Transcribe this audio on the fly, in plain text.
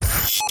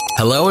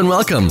Hello and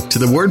welcome to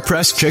the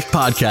WordPress Chick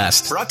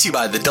podcast, brought to you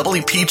by the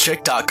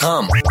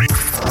WPChick.com.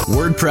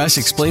 WordPress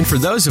explained for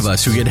those of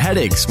us who get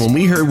headaches when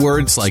we hear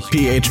words like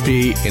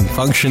PHP and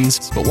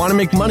functions, but want to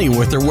make money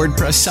with their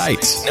WordPress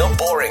sites. No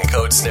boring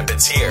code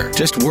snippets here,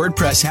 just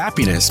WordPress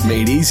happiness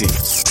made easy.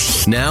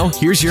 Now,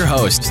 here's your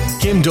host,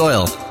 Kim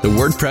Doyle, the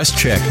WordPress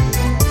Chick.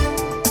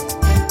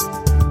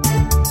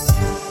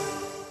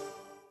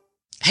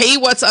 Hey,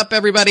 what's up,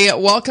 everybody?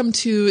 Welcome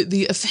to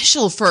the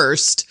official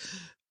first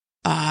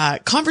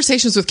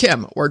Conversations with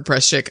Kim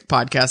WordPress Chick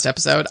podcast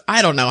episode.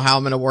 I don't know how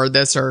I'm going to word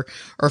this or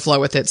flow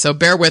with it, so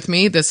bear with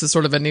me. This is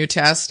sort of a new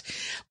test,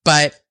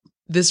 but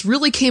this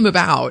really came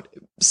about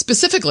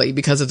specifically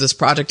because of this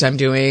project I'm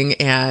doing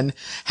and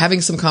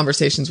having some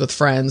conversations with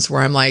friends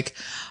where I'm like,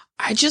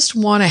 I just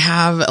want to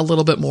have a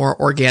little bit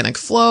more organic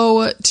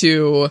flow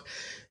to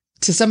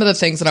some of the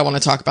things that I want to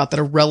talk about that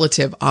are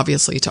relative,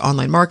 obviously, to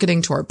online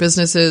marketing, to our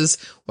businesses,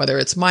 whether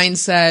it's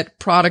mindset,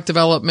 product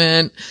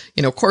development,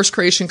 course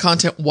creation,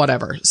 content,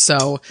 whatever.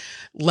 So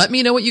let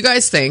me know what you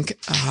guys think.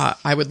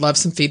 I would love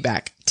some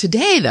feedback.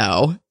 Today,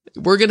 though,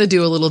 we're going to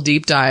do a little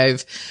deep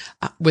dive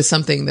with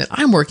something that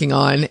I'm working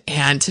on.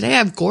 And today I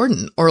have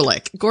Gordan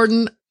Orlic.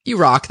 Gordan, you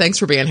rock. Thanks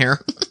for being here.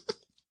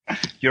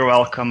 You're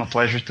welcome. A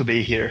pleasure to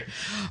be here.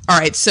 All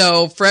right.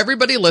 So for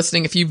everybody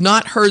listening, if you've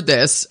not heard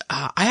this,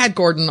 I had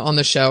Gordan on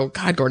the show.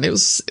 God, Gordan, it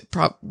was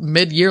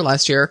mid-year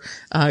last year,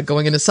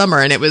 going into summer.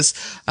 And it was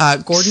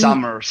Gordan.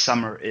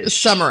 Summerish.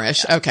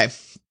 Summerish. Yeah. Okay.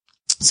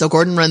 So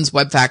Gordan runs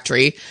Web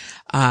Factory.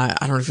 I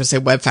don't know if you say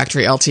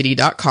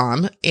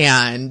webfactoryltd.com,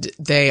 and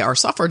they are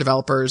software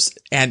developers.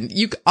 And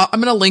I'm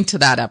going to link to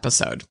that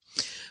episode.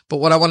 But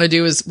what I want to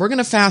do is we're going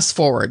to fast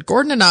forward.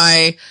 Gordan and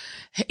I,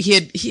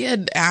 he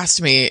had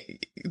asked me,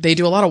 they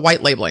do a lot of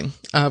white labeling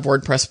of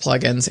WordPress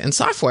plugins and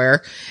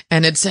software,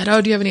 and had said,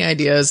 oh, do you have any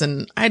ideas?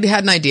 And I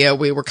had an idea.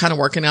 We were kind of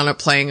working on it,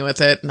 playing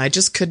with it, and I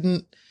just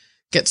couldn't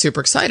get super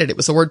excited. It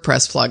was a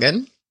WordPress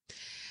plugin.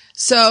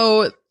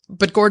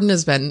 But Gordan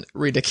has been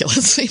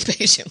ridiculously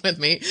patient with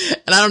me.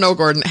 And I don't know,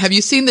 Gordan, have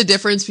you seen the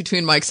difference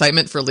between my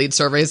excitement for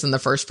LeadSurveys and the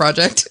first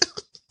project?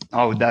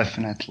 Oh,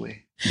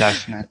 definitely.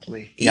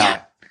 Definitely.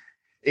 Yeah.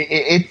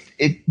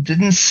 It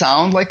didn't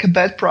sound like a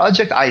bad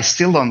project. I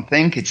still don't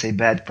think it's a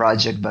bad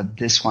project, but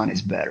this one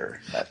is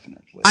better,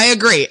 definitely. I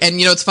agree. And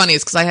it's funny,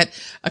 it's because I had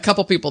a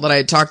couple people that I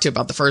had talked to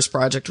about the first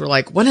project were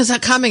like, when is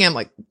that coming? I'm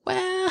like,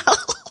 well,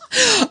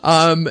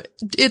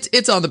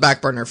 it's on the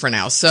back burner for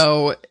now.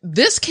 So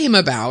this came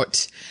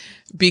about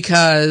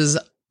because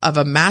of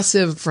a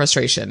massive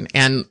frustration.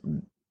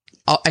 And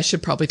I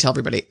should probably tell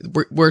everybody,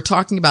 we're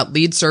talking about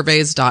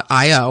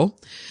LeadSurveys.io,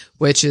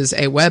 which is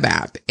a web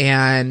app.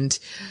 And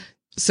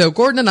so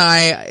Gordan and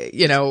I,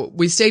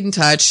 we stayed in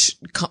touch,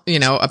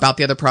 about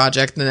the other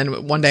project. And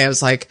then one day I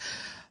was like,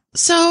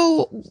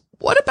 so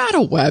what about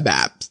a web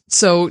app?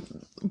 So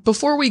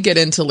before we get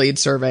into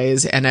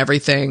LeadSurveys and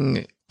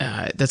everything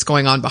that's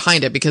going on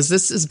behind it, because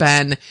this has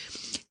been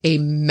a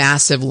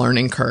massive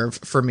learning curve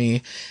for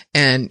me.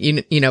 And,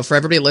 for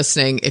everybody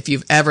listening, if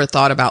you've ever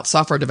thought about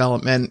software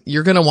development,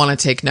 you're going to want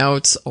to take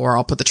notes, or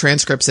I'll put the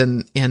transcripts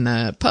in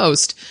the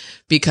post,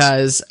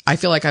 because I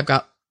feel like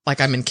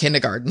I'm in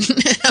kindergarten.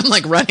 I'm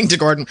like running to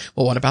Gordan.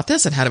 Well, what about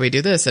this? And how do we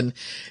do this? And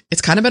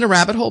it's kind of been a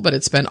rabbit hole, but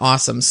it's been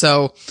awesome.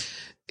 So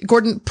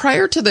Gordan,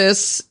 prior to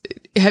this,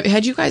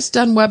 had you guys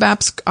done web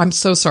apps? I'm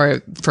so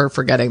sorry for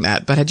forgetting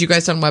that, but had you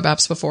guys done web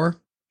apps before?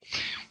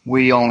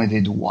 We only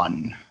did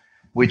one,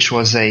 which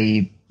was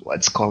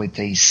let's call it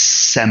a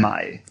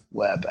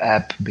semi-web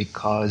app,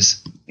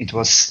 because it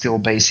was still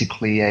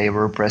basically a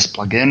WordPress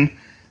plugin,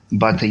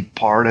 but a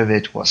part of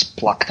it was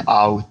plucked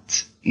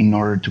out in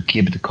order to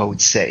keep the code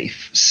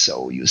safe.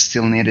 So you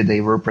still needed a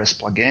WordPress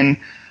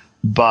plugin,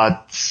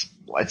 but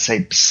let's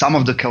say some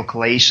of the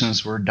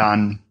calculations were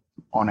done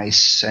on a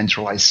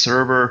centralized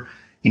server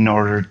in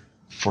order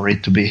for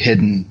it to be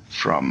hidden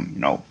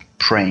from,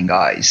 praying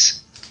eyes.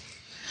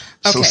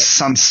 Okay. So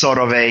some sort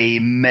of a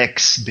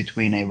mix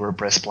between a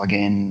WordPress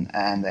plugin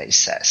and a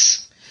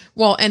SaaS.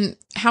 Well, and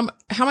how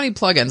many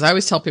plugins? I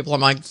always tell people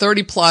I'm like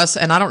 30 plus,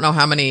 and I don't know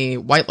how many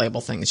white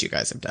label things you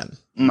guys have done.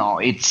 No,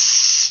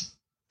 it's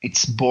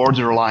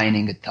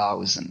borderlining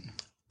 1,000.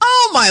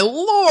 Oh my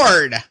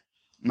Lord!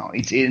 No,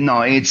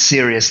 it's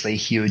seriously a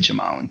huge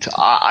amount.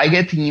 I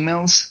get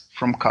emails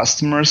from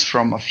customers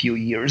from a few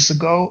years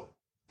ago,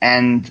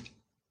 and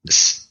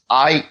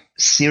I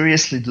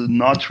seriously do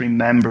not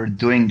remember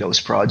doing those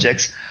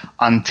projects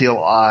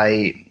until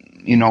I,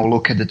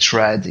 look at the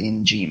thread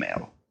in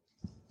Gmail.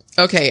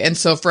 Okay, and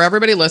so for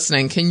everybody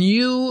listening, can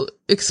you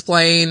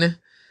explain,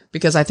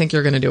 because I think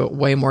you're going to do it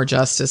way more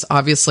justice.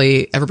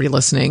 Obviously, everybody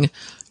listening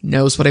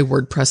knows what a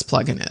WordPress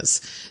plugin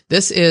is.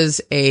 This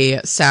is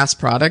a SaaS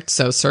product,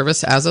 so software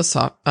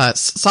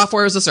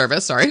as a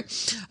service, sorry.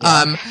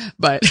 Yeah.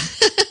 But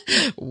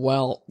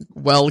well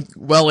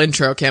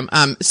intro, Kim.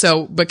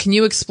 But can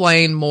you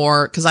explain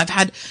more? Cause I've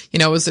had,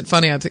 was it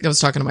funny? I think I was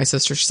talking to my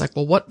sister. She's like,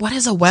 well, what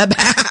is a web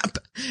app?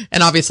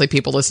 And obviously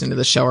people listening to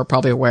the show are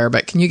probably aware,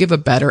 but can you give a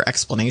better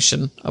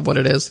explanation of what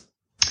it is?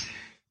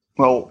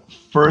 Well,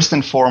 first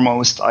and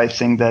foremost, I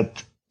think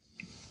that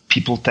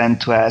people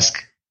tend to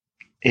ask,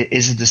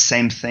 is it the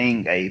same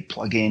thing, a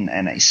plugin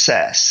and a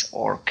SaaS,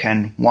 or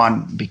can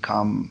one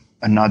become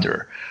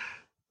another?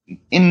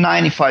 In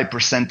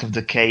 95% of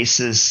the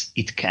cases,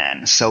 it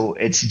can. So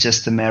it's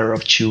just a matter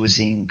of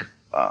choosing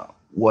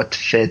what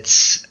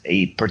fits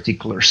a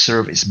particular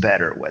service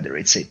better, whether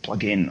it's a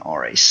plugin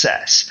or a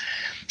SaaS.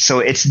 So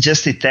it's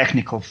just a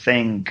technical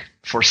thing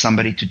for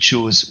somebody to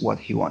choose what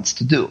he wants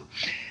to do.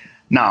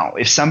 Now,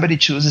 if somebody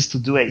chooses to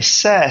do a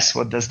SaaS,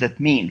 what does that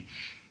mean?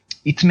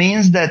 It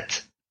means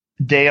that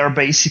they are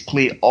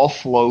basically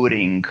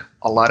offloading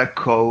a lot of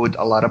code,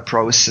 a lot of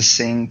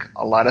processing,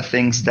 a lot of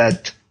things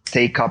that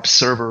take up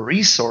server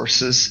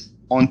resources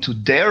onto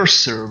their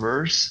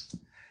servers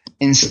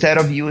instead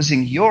of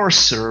using your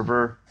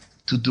server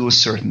to do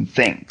certain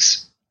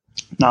things.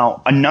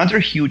 Now, another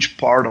huge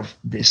part of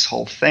this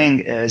whole thing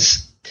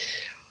is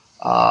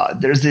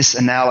there's this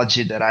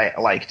analogy that I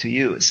like to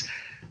use.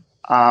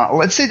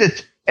 Let's say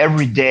that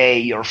every day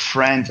your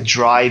friend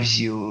drives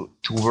you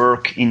to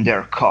work in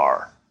their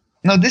car.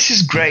 Now, this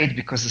is great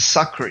because the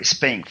sucker is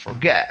paying for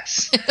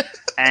gas.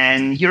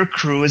 And you're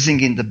cruising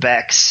in the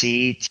back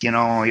seat,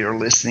 you're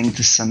listening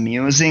to some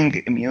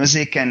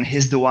music, and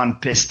he's the one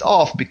pissed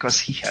off because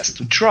he has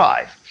to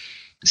drive.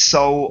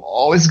 So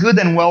all is good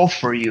and well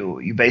for you.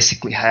 You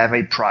basically have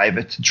a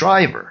private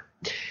driver.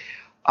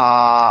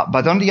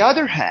 But on the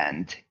other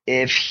hand,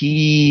 if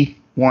he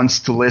wants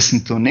to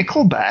listen to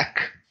Nickelback,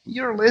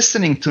 you're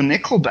listening to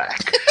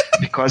Nickelback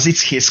because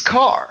it's his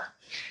car.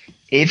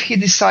 If he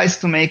decides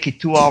to make a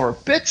 2-hour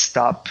pit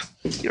stop,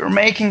 you're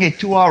making a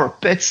 2-hour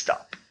pit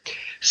stop.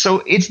 So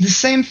it's the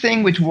same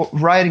thing with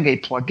writing a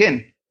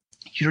plugin.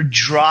 You're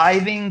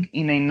driving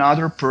in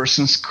another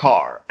person's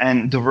car,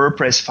 and the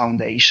WordPress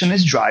Foundation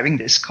is driving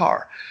this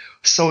car.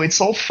 So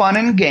it's all fun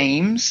and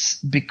games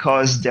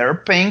because they're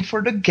paying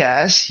for the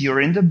gas.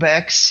 You're in the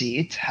back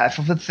seat. Half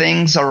of the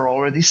things are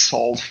already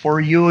solved for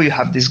you. You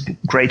have this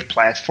great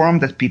platform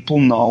that people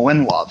know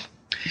and love.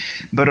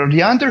 But on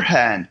the other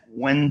hand,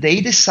 when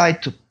they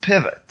decide to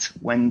pivot,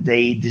 when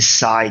they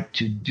decide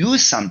to do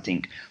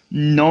something,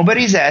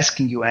 nobody's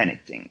asking you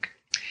anything.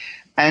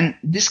 And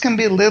this can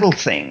be little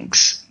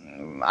things.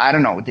 I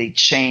don't know, they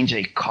change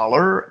a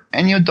color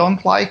and you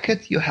don't like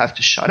it, you have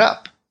to shut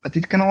up. But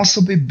it can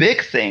also be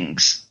big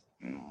things.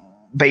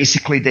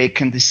 Basically, they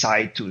can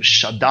decide to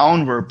shut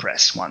down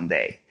WordPress one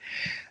day.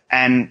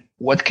 And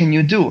what can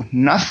you do?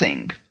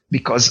 Nothing.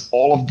 Because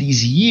all of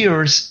these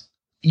years,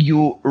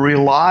 you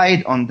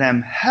relied on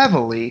them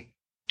heavily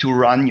to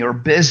run your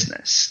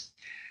business.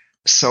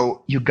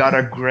 So you got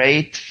a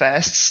great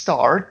fast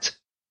start,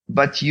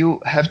 but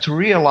you have to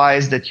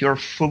realize that you're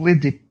fully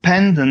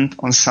dependent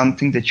on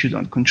something that you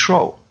don't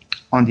control.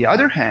 On the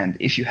other hand,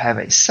 if you have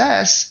a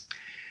SaaS,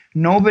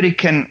 nobody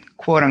can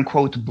quote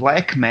unquote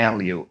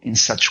blackmail you in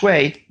such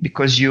way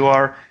because you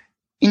are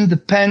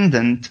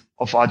independent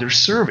of other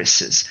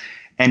services.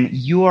 And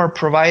you are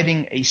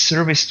providing a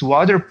service to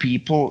other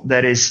people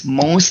that is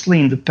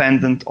mostly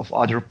independent of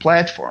other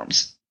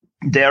platforms.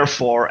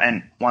 Therefore,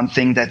 and one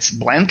thing that's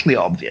bluntly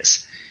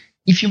obvious,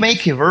 if you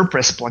make a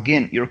WordPress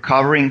plugin, you're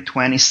covering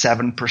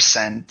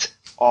 27%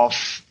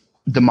 of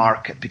the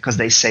market because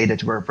they say that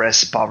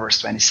WordPress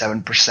covers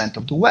 27%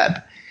 of the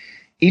web.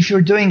 If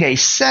you're doing a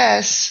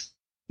SaaS,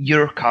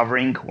 you're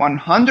covering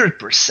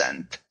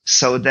 100%.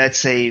 So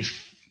that's a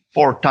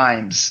 4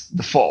 times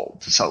the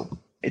fold. So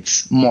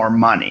it's more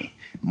money,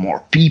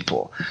 more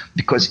people,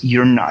 because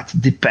you're not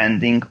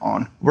depending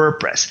on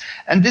WordPress.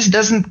 And this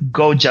doesn't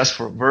go just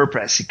for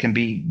WordPress. It can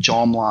be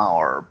Joomla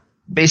or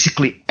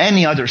basically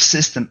any other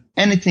system,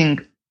 anything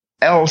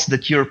else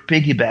that you're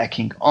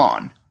piggybacking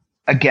on.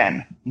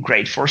 Again,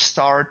 great for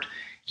start.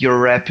 You're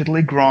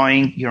rapidly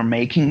growing. You're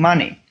making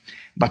money.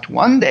 But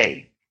one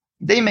day,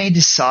 they may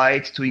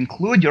decide to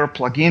include your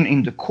plugin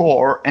in the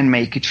core and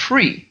make it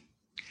free.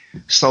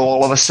 So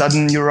all of a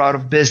sudden, you're out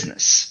of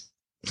business.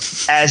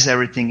 As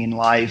everything in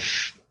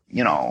life,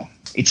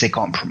 it's a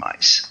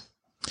compromise.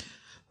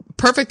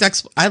 Perfect.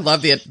 I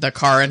love the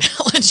car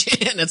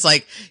analogy. And it's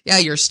like, yeah,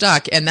 you're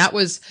stuck. And that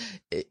was,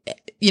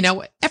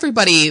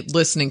 everybody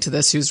listening to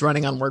this who's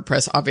running on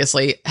WordPress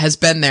obviously has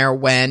been there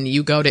when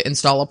you go to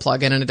install a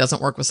plugin and it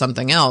doesn't work with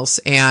something else.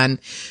 And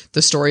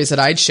the stories that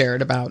I'd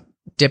shared about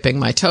dipping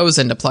my toes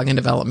into plugin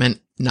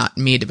development, not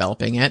me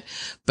developing it,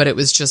 but it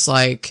was just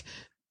like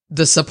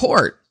the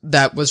support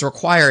that was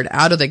required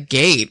out of the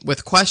gate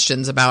with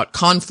questions about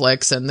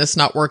conflicts and this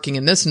not working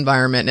in this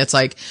environment. And it's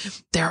like,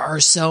 there are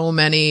so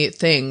many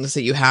things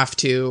that you have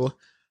to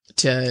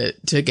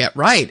get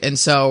right. And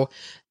so,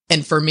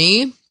 and for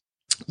me,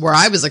 where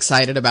I was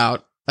excited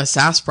about a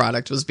SaaS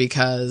product was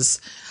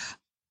because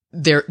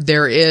there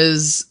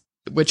is,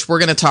 which we're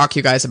going to talk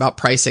you guys about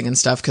pricing and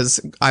stuff, because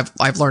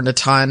I've learned a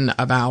ton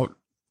about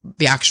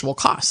the actual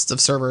costs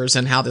of servers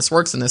and how this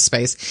works in this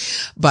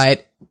space.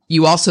 But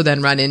you also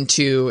then run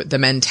into the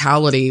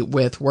mentality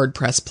with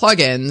WordPress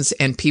plugins,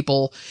 and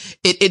people,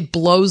 it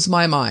blows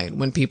my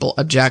mind when people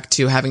object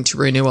to having to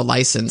renew a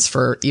license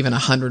for even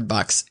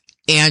 $100.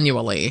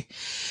 annually.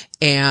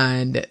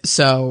 And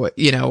so,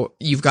 you know,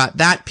 you've got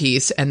that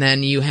piece, and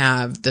then you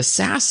have the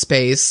SaaS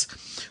space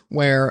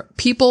where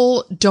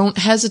people don't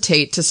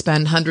hesitate to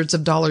spend hundreds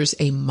of dollars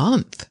a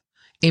month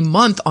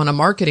on a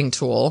marketing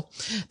tool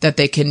that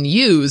they can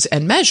use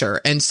and measure.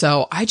 And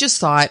so I just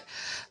thought,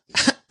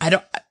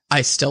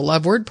 I still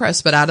love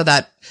WordPress, but out of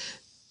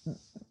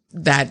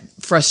that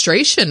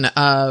frustration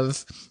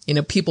of, you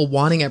know, people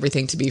wanting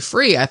everything to be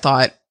free, I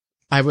thought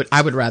I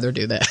would rather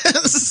do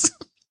this.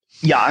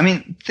 Yeah, I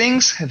mean,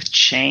 things have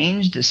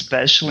changed,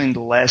 especially in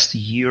the last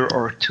year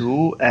or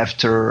two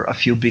after a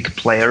few big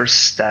players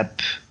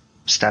stepped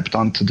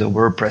onto the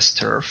WordPress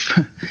turf.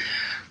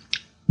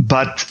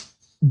 But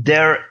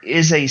there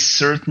is a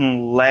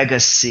certain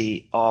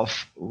legacy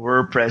of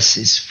WordPress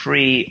is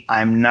free.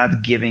 I'm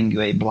not giving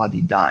you a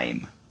bloody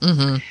dime.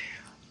 Mm-hmm.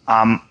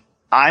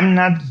 I'm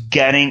not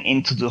getting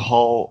into the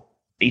whole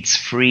it's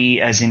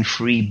free as in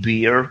free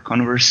beer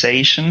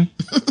conversation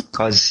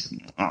because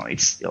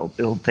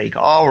it'll take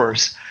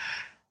hours.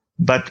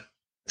 But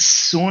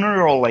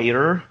sooner or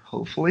later,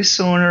 hopefully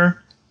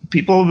sooner,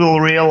 people will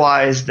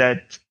realize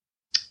that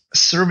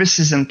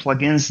services and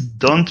plugins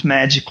don't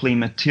magically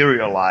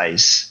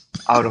materialize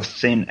out of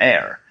thin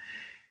air.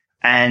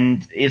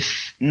 And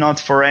if not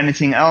for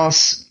anything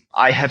else,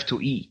 I have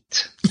to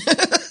eat,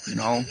 you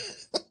know.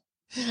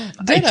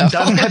 It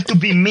doesn't have to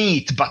be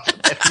meat, but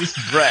at least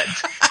bread.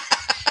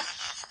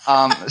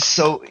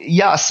 So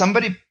yeah,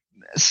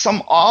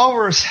 some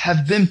hours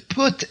have been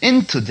put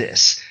into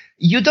this.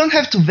 You don't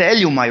have to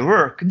value my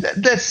work.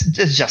 That's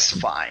just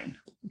fine.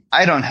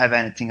 I don't have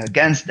anything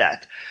against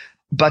that.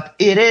 But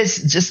it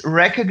is just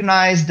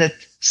recognize that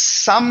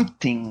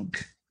something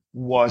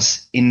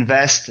was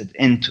invested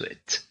into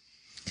it.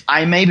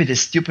 I may be the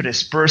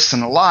stupidest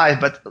person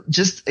alive, but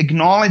just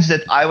acknowledge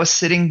that I was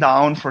sitting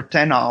down for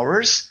 10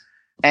 hours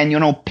and, you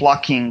know,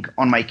 plucking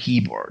on my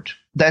keyboard.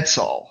 That's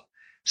all.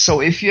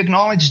 So if you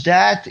acknowledge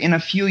that, in a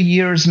few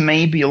years,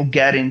 maybe you'll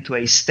get into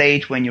a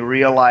state when you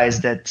realize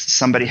that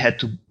somebody had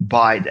to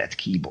buy that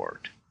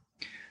keyboard.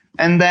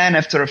 And then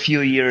after a few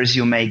years,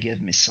 you may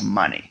give me some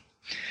money.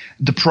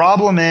 The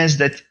problem is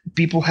that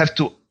people have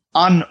to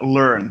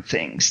unlearn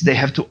things. They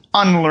have to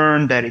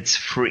unlearn that it's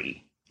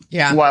free.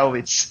 Yeah. While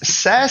it's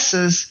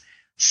SaaS,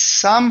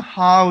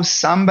 somehow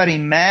somebody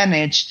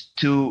managed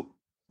to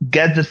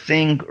get the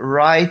thing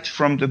right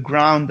from the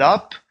ground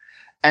up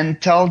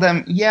and tell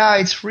them, yeah,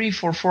 it's free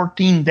for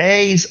 14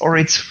 days or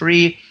it's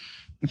free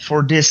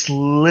for this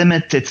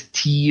limited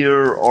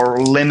tier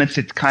or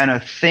limited kind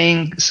of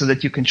thing so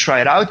that you can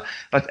try it out.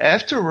 But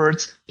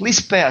afterwards, please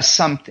pay us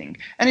something.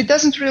 And it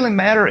doesn't really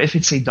matter if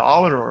it's $1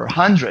 or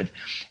 $100.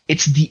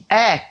 It's the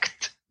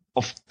act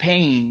of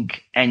paying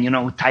and, you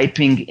know,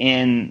 typing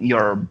in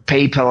your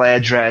PayPal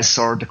address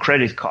or the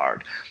credit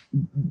card.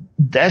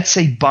 That's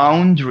a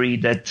boundary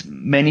that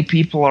many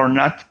people are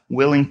not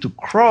willing to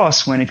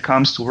cross when it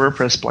comes to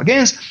WordPress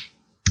plugins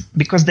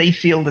because they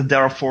feel that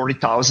there are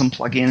 40,000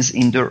 plugins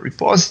in the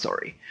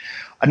repository.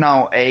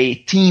 Now, a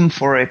theme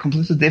for a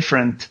completely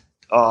different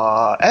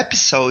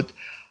episode,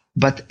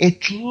 but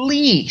at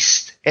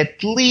least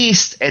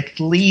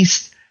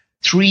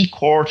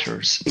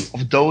 3/4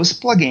 of those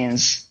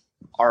plugins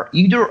are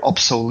either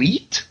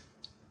obsolete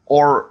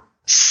or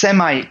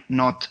semi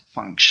not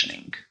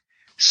functioning.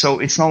 So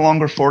it's no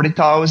longer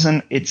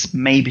 40,000, it's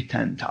maybe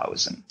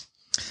 10,000.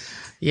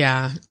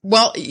 Yeah.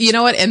 Well, you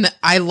know what? And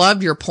I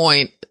love your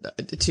point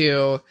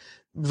to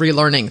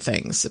relearning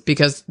things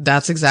because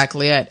that's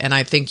exactly it. And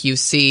I think you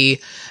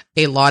see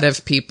a lot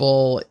of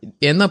people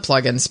in the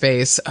plugin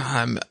space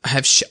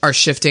are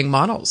shifting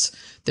models.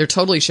 They're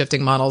totally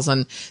shifting models,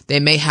 and they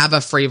may have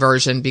a free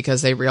version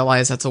because they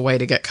realize that's a way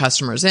to get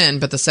customers in.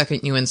 But the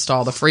second you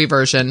install the free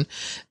version,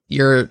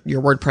 your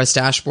WordPress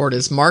dashboard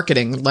is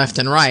marketing left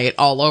and right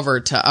all over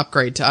to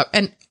upgrade to up.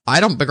 And I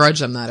don't begrudge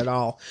them that at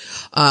all.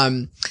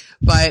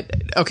 But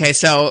okay,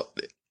 so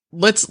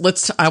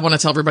I want to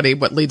tell everybody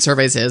what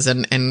LeadSurveys is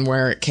and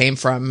where it came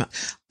from.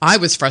 I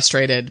was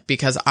frustrated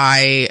because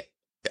I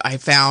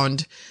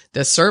found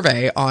this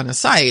survey on a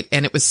site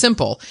and it was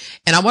simple.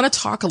 And I want to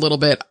talk a little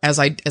bit as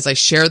I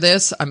share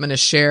this. I'm going to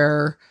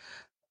share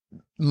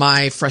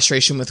my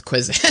frustration with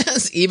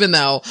quizzes. Even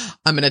though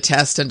I'm going to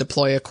test and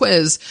deploy a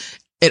quiz,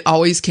 it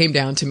always came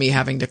down to me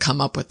having to come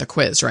up with the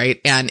quiz,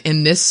 right? And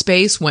in this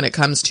space, when it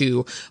comes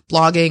to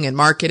blogging and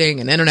marketing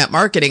and internet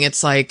marketing,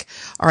 it's like,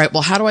 all right,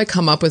 well, how do I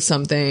come up with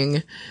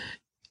something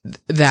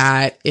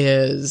that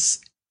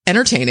is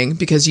entertaining,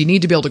 because you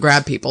need to be able to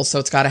grab people. So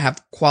it's got to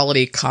have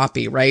quality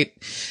copy, right?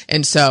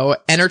 And so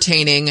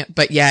entertaining,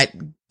 but yet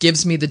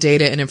gives me the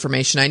data and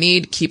information I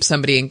need, keep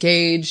somebody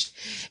engaged.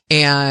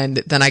 And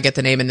then I get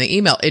the name and the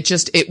email.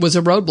 It was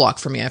a roadblock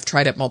for me. I've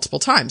tried it multiple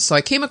times. So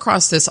I came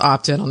across this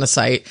opt-in on the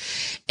site,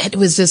 and it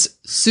was this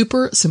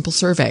super simple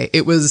survey.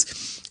 It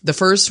was the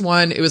first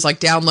one. It was like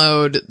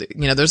download,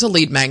 there's a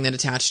lead magnet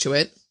attached to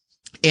it.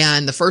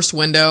 And the first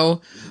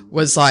window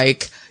was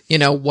like,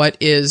 how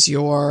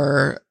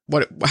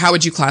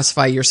would you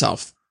classify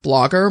yourself?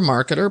 Blogger,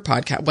 marketer,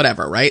 podcast,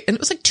 whatever, right? And it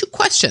was like 2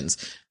 questions.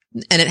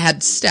 and it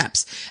had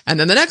steps. And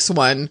then the next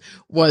one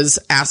was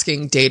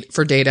asking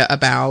for data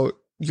about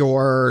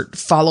your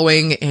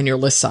following and your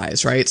list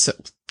size, right? So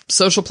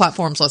social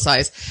platforms, list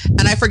size.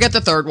 And I forget the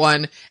third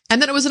one.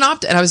 And then it was an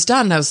opt, and I was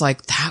done. And I was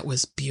like, that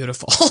was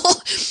beautiful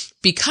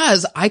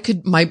because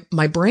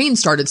my brain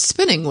started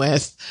spinning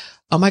with,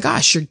 oh my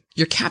gosh,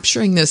 you're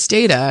capturing this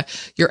data.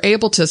 You're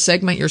able to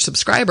segment your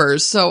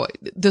subscribers. So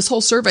this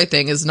whole survey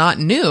thing is not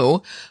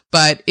new,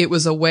 but it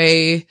was a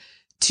way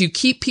to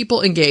keep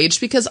people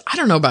engaged because I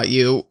don't know about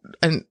you,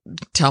 and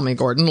tell me,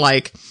 Gordan,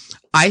 like,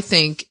 I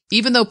think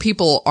even though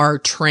people are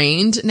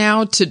trained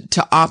now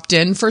to opt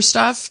in for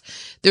stuff,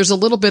 there's a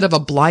little bit of a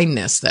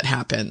blindness that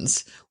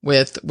happens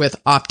with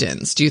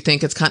opt-ins. Do you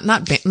think it's kind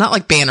of not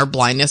like banner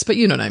blindness, but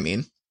you know what I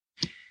mean?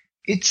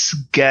 It's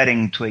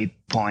getting to a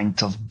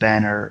point of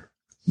banner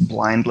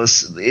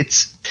blindness.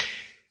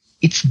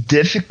 It's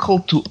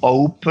difficult to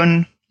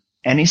open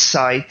any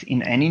site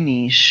in any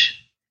niche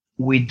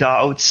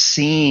without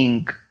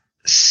seeing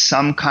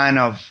some kind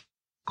of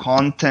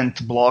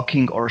content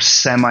blocking or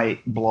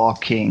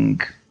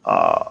semi-blocking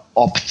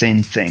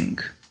opt-in thing.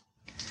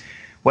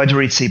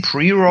 Whether it's a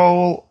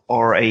pre-roll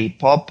or a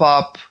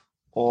pop-up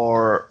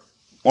or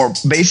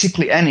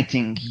basically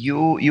anything,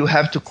 you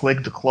have to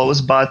click the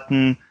close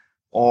button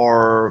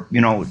or,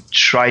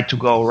 try to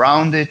go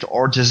around it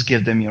or just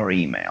give them your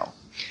email.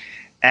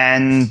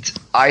 And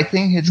I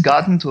think it's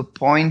gotten to a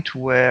point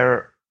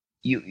where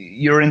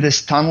you're in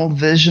this tunnel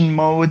vision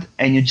mode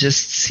and you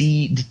just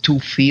see the two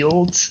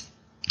fields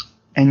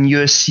and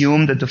you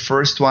assume that the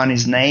first one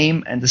is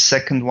name and the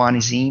second one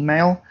is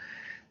email,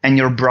 and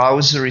your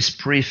browser is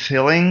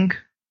pre-filling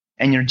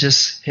and you're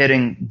just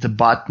hitting the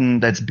button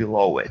that's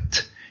below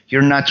it.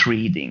 You're not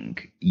reading.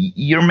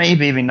 You're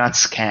maybe even not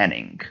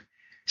scanning.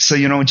 So,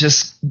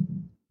 just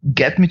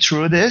get me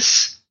through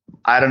this.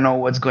 I don't know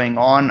what's going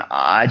on.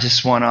 I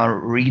just want to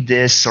read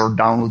this or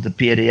download the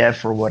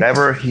PDF or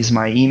whatever. Here's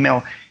my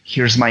email.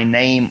 Here's my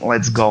name.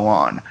 Let's go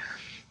on.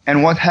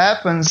 And what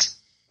happens,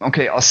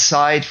 okay,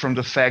 aside from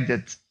the fact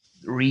that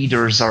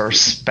readers are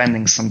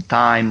spending some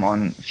time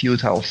on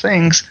futile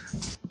things,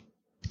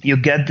 you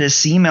get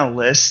this email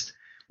list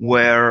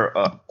where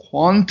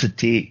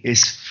quantity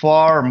is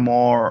far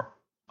more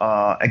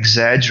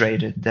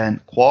exaggerated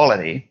than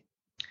quality.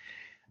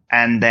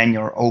 And then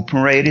your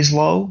open rate is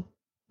low.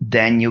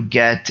 Then you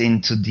get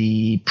into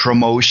the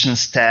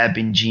promotions tab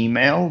in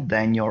Gmail.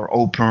 Then your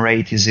open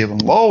rate is even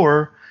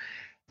lower.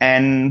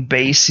 And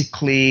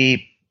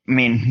basically,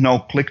 no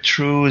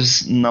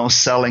click-throughs, no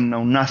selling,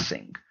 no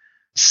nothing.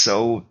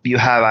 So you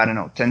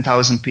have,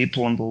 10,000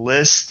 people on the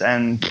list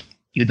and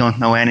you don't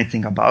know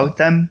anything about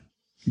them.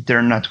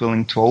 They're not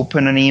willing to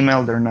open an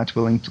email. They're not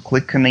willing to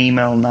click an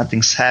email.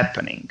 Nothing's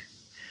happening.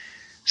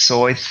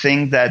 So I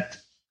think that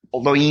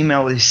although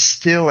email is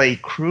still a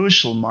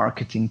crucial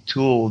marketing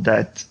tool,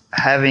 that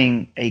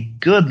having a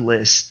good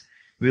list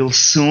will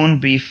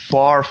soon be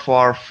far,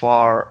 far,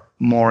 far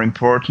more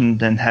important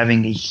than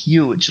having a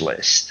huge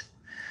list.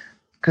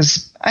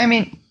 Because, I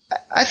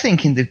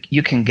think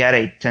you can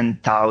get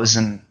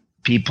 10,000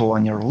 people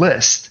on your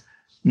list,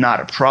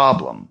 not a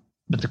problem.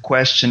 But the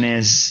question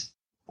is,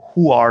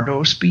 who are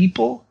those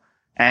people?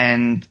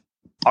 And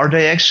are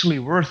they actually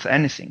worth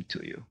anything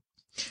to you?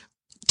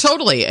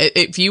 Totally.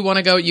 If you want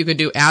to go, you can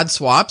do ad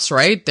swaps,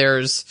 right?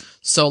 There's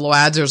solo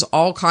ads. There's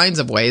all kinds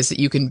of ways that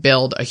you can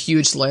build a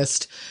huge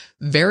list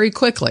very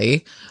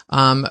quickly.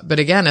 But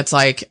again, it's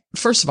like,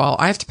 first of all,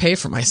 I have to pay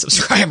for my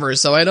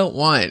subscribers, so I don't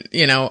want,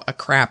 a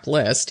crap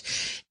list.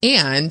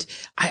 And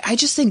I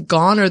just think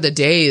gone are the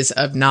days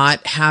of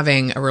not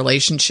having a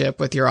relationship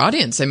with your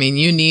audience.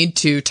 You need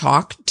to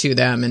talk to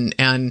them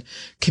and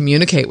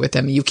communicate with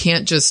them. You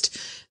can't just,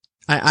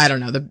 I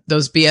don't know,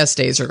 those BS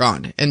days are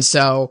gone. And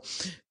so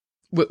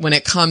when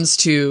it comes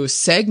to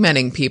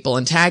segmenting people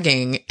and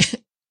tagging,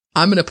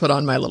 I'm going to put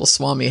on my little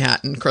Swami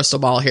hat and crystal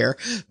ball here,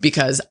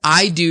 because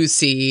I do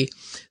see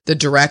the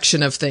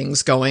direction of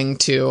things going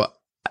to,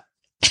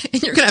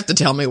 and you're going to have to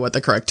tell me what the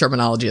correct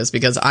terminology is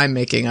because I'm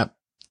making up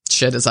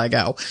shit as I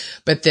go,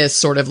 but this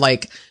sort of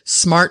like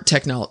smart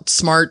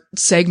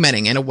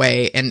segmenting in a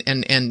way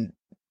and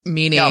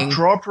meaning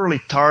properly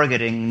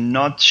targeting,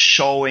 not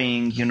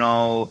showing,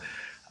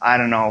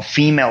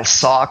 female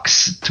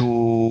socks to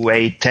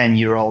a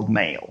 10-year-old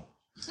male.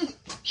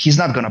 He's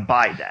not going to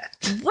buy that.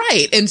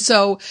 Right. And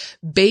so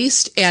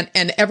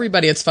and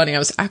everybody, it's funny. I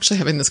was actually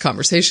having this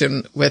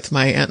conversation with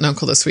my aunt and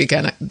uncle this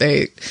weekend.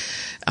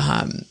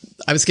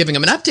 I was giving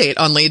them an update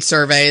on lead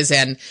surveys,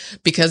 and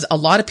because a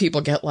lot of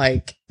people get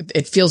like,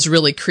 it feels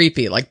really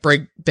creepy, like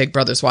Big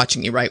Brother's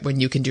watching you, right?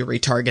 When you can do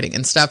retargeting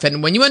and stuff.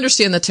 And when you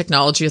understand the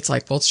technology, it's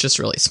like, well, it's just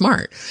really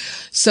smart.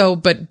 So,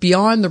 but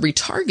beyond the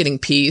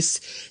retargeting piece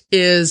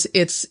is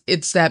it's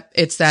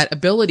that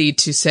ability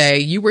to say,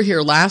 you were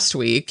here last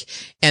week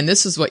and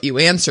this is what you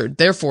answered.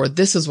 Therefore,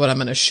 this is what I'm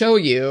going to show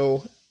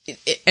you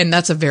and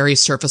that's a very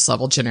surface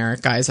level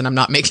generic, guys, and I'm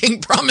not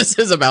making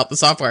promises about the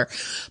software,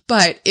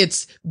 but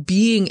it's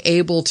being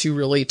able to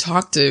really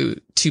talk to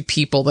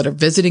people that are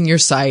visiting your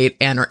site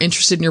and are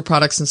interested in your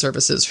products and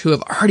services who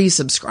have already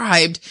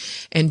subscribed,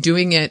 and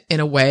doing it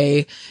in a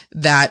way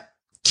that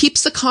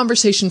keeps the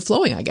conversation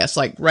flowing, I guess,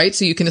 like, right?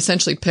 So you can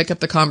essentially pick up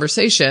the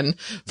conversation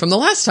from the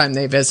last time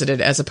they visited,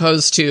 as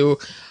opposed to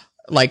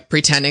like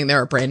pretending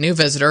they're a brand new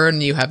visitor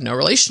and you have no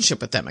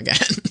relationship with them again.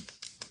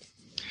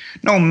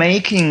 No,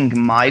 making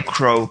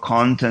micro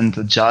content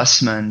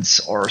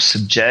adjustments or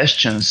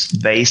suggestions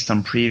based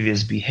on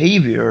previous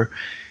behavior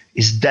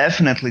is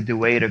definitely the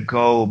way to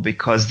go,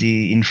 because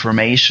the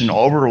information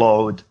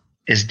overload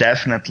is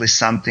definitely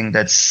something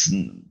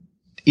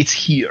it's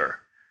here.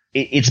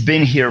 It's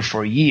been here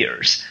for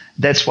years.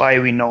 That's why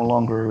we no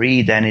longer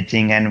read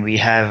anything and we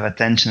have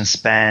attention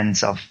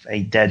spans of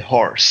a dead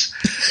horse.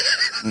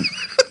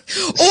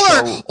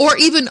 Or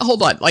even,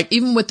 hold on, like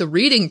even with the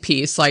reading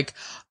piece, like,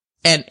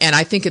 and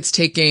I think it's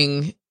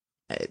taking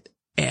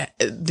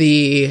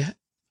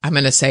I'm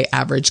going to say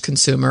average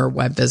consumer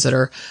web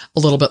visitor a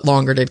little bit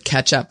longer to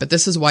catch up. But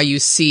this is why you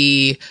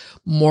see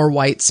more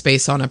white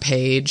space on a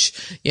page,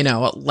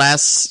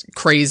 less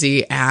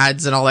crazy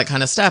ads and all that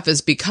kind of stuff,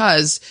 is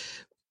because,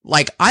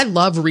 like, I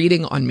love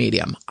reading on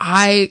Medium.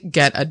 I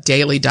get a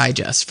daily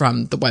digest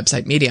from the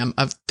website Medium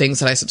of things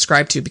that I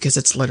subscribe to, because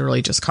it's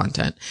literally just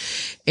content.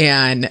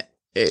 And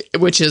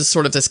which is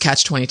sort of this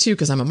catch-22,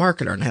 because I'm a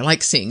marketer and I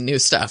like seeing new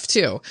stuff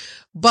too.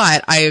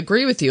 But I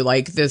agree with you,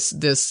 like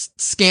this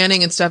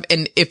scanning and stuff.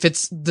 And if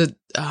it's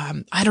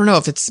I don't know,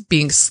 if it's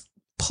being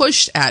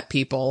pushed at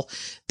people,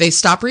 they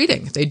stop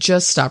reading. They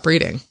just stop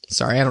reading.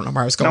 Sorry, I don't know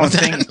where I was going with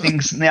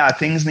that.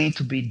 Things need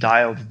to be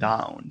dialed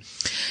down.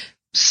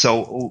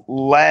 So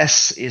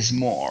less is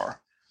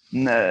more.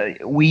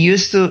 We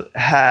used to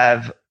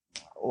have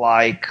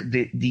like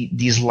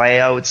these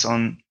layouts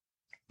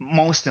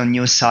mostly on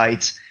new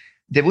sites.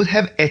 They would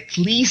have at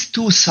least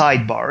 2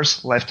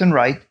 sidebars, left and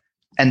right,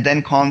 and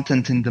then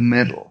content in the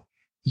middle.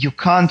 You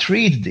can't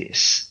read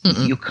this.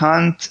 Mm-mm. You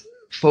can't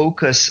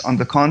focus on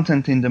the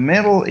content in the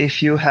middle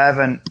if you have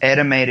an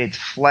animated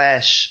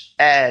flash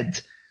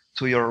ad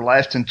to your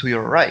left and to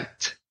your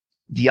right.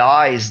 The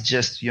eyes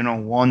just,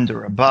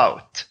 wander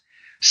about.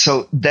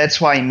 So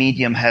that's why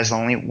Medium has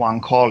only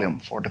one column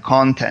for the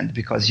content,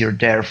 because you're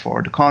there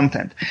for the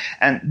content.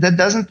 And that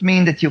doesn't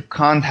mean that you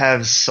can't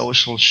have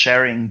social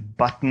sharing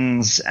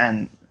buttons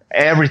and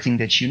everything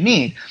that you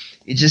need.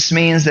 It just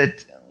means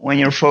that when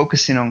you're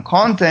focusing on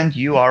content,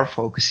 you are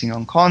focusing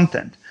on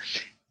content.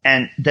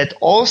 And that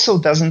also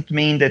doesn't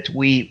mean that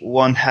we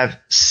won't have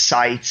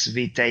sites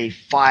with a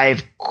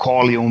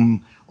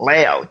 5-column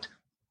layout.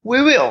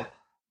 We will.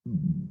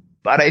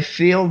 But I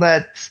feel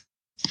that,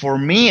 for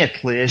me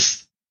at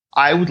least,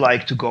 I would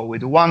like to go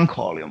with 1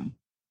 column.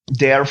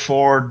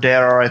 Therefore,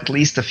 there are at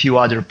least a few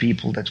other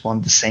people that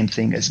want the same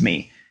thing as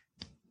me.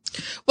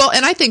 Well,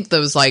 and I think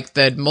those, like,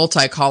 the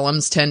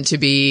multi-columns tend to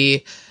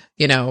be,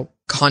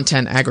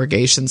 content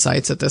aggregation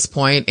sites at this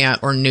point,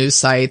 or news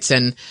sites.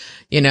 And,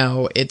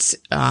 it's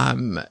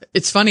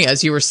funny,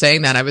 as you were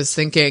saying that, I was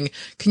thinking,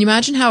 can you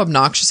imagine how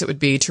obnoxious it would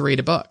be to read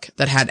a book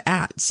that had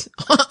ads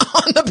on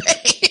the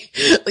page?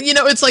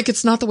 It's like,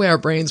 it's not the way our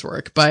brains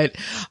work. But,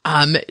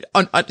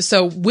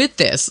 so with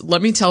this,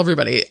 let me tell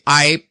everybody,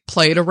 I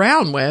played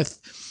around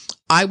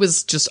I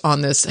was just on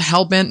this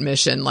hell-bent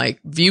mission, like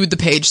viewed the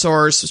page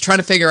source, was trying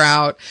to figure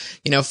out,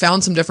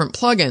 found some different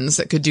plugins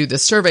that could do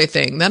this survey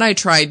thing. Then I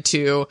tried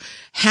to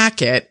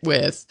hack it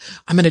with,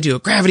 I'm going to do a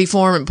gravity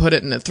form and put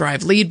it in a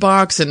Thrive lead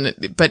box.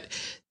 But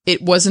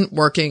it wasn't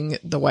working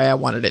the way I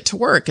wanted it to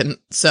work. And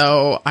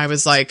so I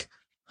was like,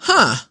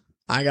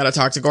 I got to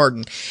talk to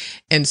Gordan.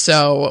 And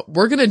so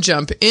we're going to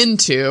jump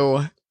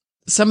into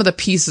some of the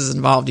pieces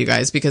involved, you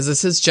guys, because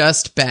this has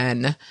just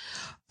been,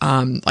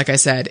 like I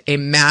said, a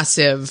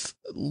massive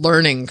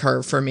learning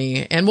curve for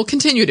me, and will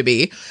continue to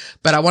be.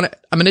 But I'm going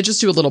to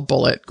just do a little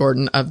bullet,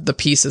 Gordan, of the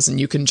pieces,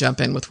 and you can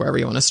jump in with wherever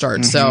you want to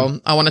start. Mm-hmm.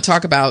 So I want to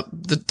talk about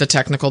the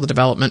technical, the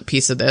development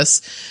piece of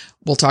this.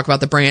 We'll talk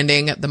about the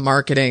branding, the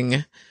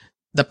marketing,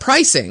 the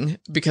pricing,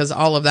 because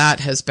all of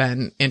that has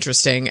been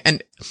interesting.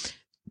 And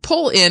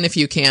pull in, if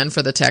you can,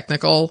 for the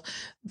technical,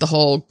 the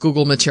whole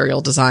Google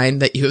material design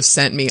that you have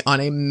sent me on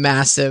a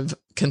massive,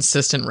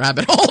 consistent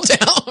rabbit hole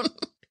down.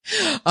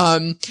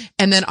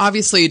 And then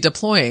obviously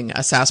deploying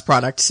a SaaS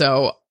product.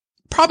 So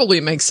probably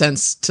it makes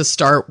sense to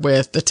start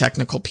with the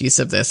technical piece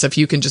of this. If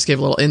you can just give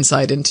a little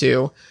insight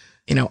into,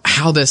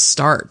 how this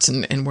starts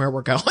and where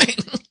we're going.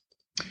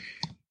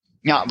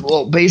 Yeah.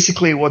 Well,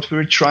 basically what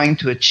we're trying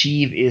to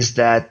achieve is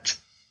that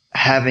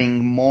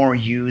having more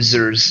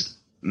users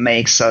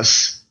makes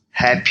us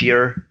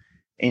happier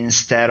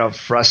instead of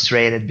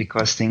frustrated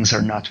because things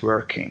are not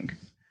working.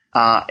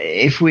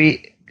 If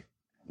we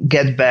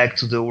get back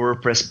to the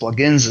WordPress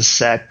plugins a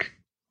sec,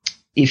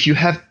 if you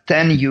have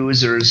 10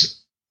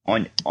 users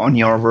on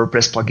your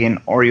WordPress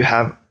plugin, or you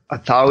have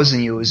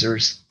 1,000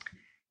 users,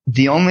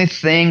 the only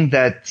thing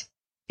that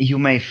you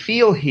may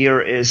feel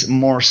here is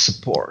more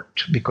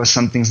support because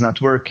something's not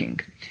working.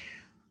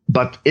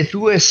 But if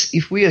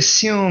we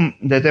assume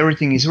that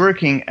everything is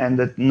working and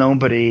that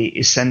nobody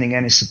is sending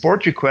any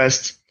support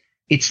requests,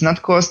 it's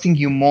not costing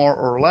you more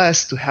or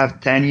less to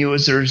have 10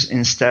 users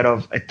instead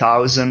of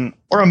 1,000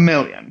 or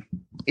 1,000,000.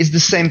 It's the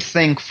same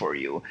thing for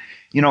you.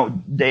 You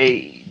know,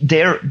 they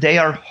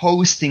are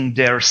hosting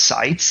their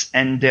sites,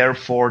 and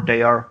therefore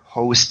they are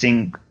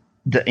hosting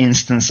the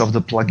instance of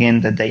the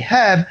plugin that they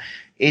have.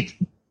 It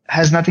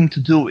has nothing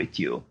to do with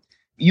you.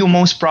 You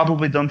most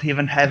probably don't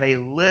even have a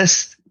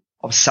list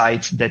of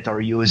sites that are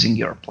using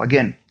your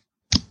plugin.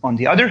 On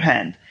the other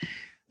hand,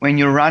 when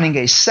you're running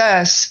a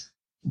SaaS,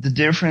 the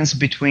difference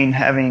between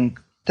having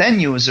 10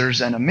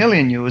 users and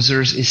 1,000,000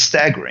 users is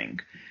staggering,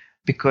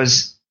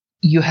 because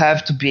you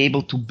have to be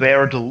able to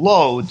bear the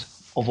load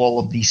of all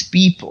of these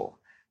people.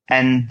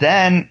 And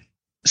then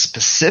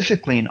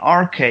specifically in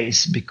our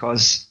case,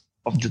 because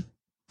of the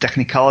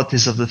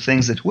technicalities of the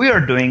things that we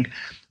are doing,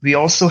 we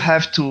also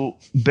have to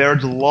bear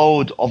the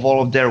load of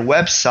all of their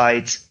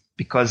websites,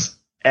 because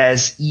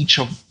as each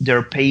of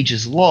their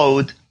pages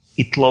load,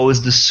 it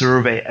loads the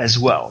survey as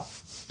well,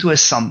 to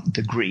some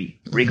degree,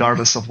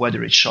 regardless of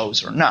whether it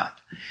shows or not.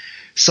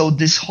 So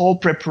this whole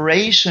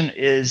preparation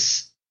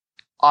is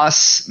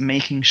us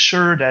making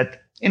sure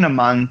that in a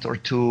month or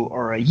two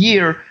or a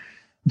year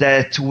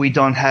that we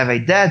don't have a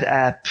dead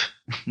app.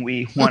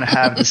 We want to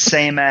have the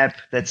same app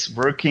that's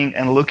working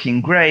and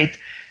looking great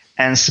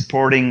and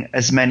supporting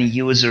as many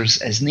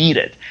users as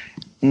needed.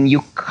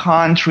 You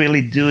can't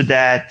really do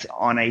that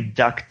on a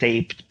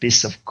duct-taped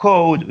piece of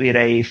code with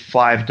a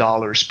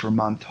 $5 per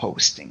month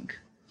hosting.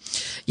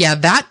 Yeah,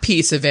 that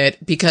piece of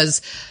it,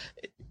 because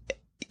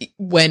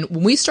when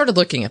we started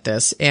looking at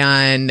this,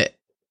 and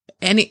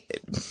anybody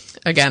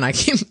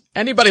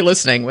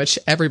listening, which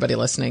everybody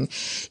listening,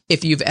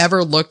 if you've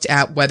ever looked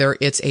at whether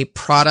it's a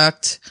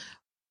product,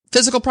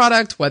 physical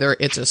product, whether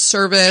it's a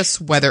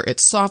service, whether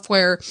it's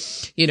software,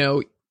 you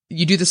know,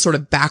 you do this sort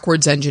of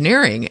backwards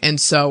engineering. And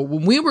so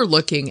when we were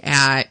looking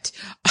at,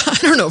 I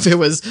don't know if it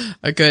was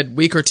a good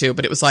week or two,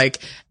 but it was like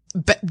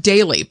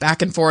daily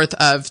back and forth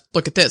of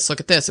look at this.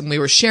 And we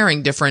were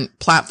sharing different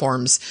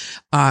platforms,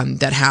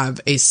 that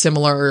have a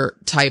similar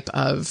type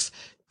of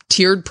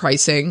tiered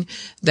pricing,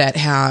 that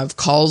have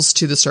calls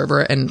to the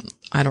server. And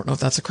I don't know if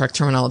that's the correct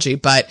terminology,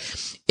 but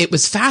it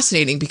was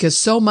fascinating because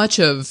so much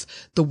of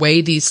the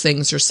way these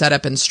things are set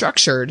up and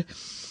structured,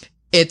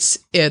 it's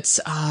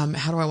how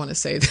do I want to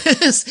say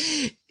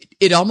this?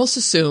 It almost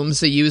assumes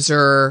the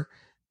user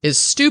is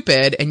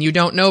stupid and you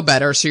don't know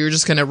better. So you're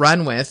just going to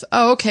run with,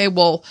 oh, okay,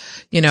 well,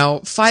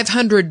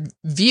 500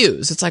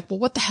 views. It's like, well,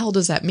 what the hell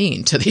does that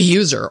mean to the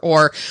user?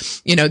 Or,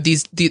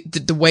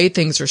 the way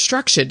things are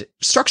structured,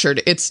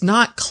 it's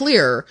not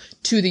clear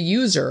to the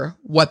user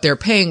what they're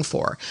paying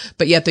for.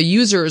 But yet the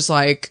user is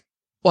like,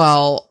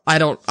 well, I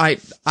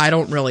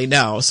don't really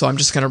know. So I'm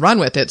just going to run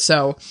with it.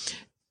 So,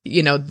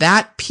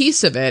 that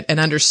piece of it and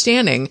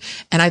understanding.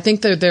 And I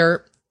think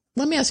that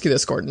let me ask you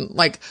this, Gordan,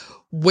 like,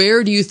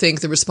 where do you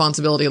think the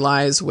responsibility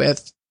lies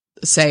with,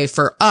 say,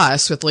 for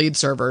us with lead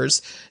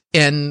servers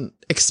in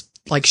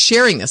like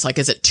sharing this? Like,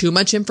 is it too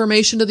much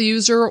information to the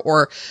user,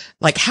 or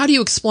like, how do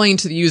you explain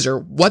to the user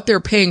what they're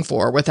paying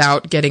for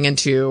without getting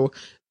into,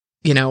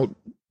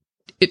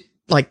 it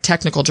like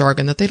technical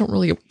jargon that they don't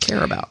really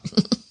care about?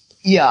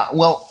 Yeah,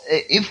 well,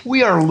 if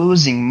we are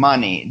losing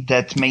money,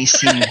 that may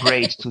seem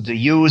great to the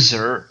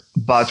user,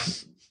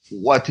 but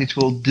what it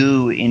will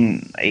do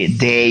in a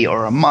day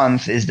or a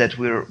month is that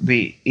we'll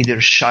be either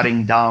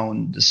shutting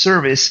down the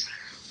service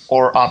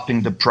or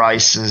upping the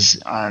prices,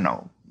 I don't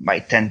know, by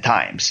 10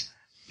 times,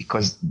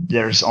 because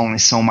there's only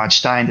so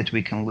much time that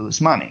we can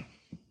lose money.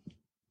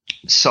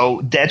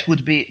 So that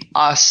would be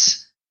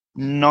us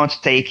not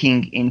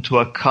taking into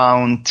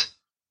account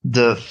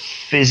the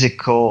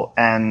physical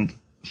and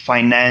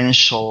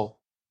financial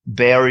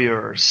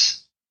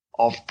barriers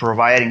of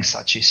providing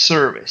such a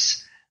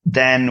service.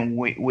 Then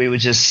we would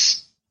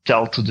just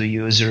tell to the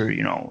user,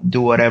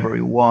 do whatever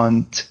you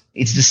want.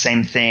 It's the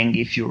same thing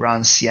if you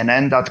run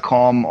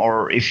CNN.com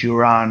or if you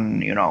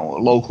run, a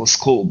local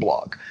school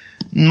blog.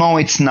 No,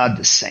 it's not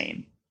the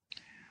same.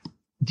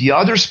 The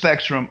other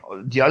spectrum,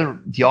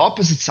 the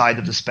opposite side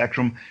of the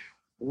spectrum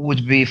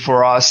would be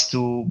for us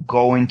to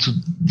go into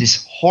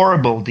these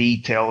horrible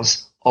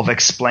details of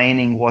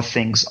explaining what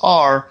things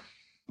are.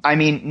 I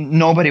mean,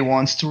 nobody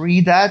wants to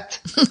read that.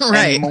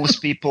 Right. And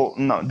most people,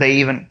 no, they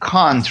even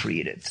can't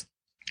read it.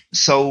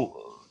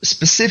 So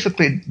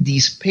specifically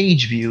these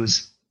page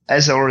views,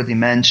 as I already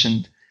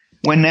mentioned,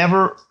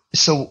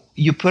 so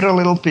you put a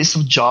little piece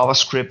of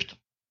JavaScript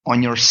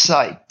on your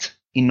site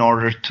in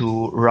order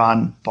to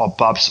run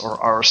pop-ups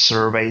or our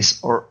surveys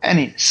or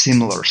any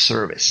similar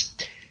service.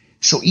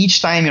 So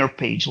each time your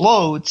page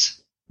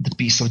loads, the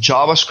piece of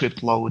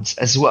JavaScript loads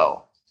as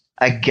well.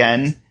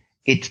 Again,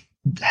 it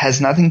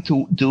has nothing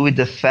to do with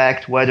the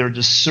fact whether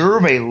the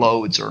survey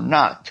loads or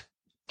not.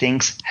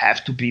 Things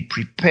have to be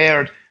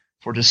prepared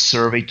for the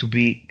survey to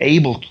be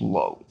able to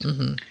load.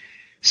 Mm-hmm.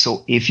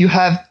 So if you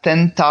have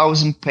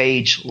 10,000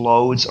 page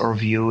loads or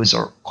views,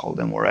 or call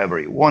them whatever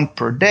you want,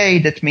 per day,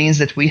 that means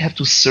that we have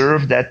to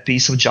serve that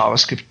piece of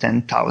JavaScript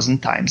 10,000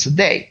 times a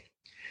day.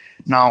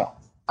 Now,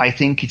 I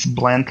think it's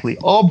bluntly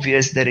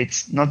obvious that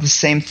it's not the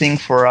same thing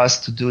for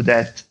us to do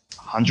that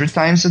 100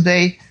 times a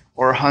day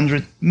or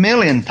 100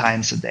 million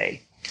times a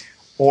day.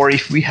 Or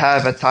if we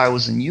have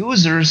 1,000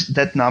 users,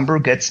 that number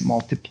gets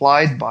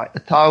multiplied by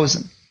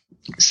 1,000.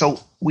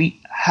 So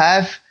we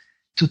have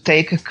to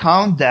take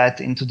account that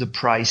into the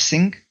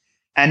pricing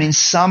and in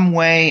some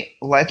way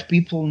let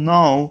people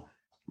know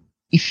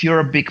if you're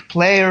a big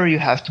player, you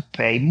have to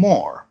pay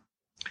more.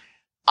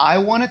 I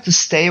wanted to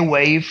stay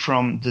away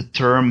from the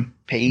term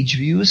page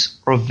views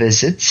or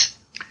visits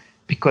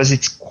because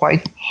it's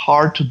quite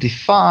hard to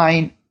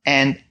define,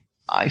 and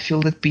I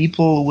feel that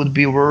people would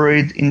be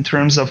worried in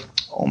terms of,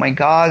 oh my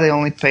God, I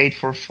only paid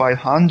for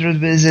 500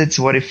 visits.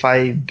 What if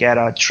I get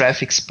a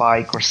traffic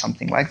spike or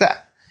something like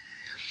that?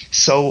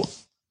 So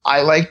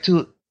I like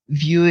to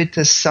view it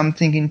as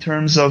something in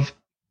terms of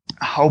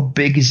how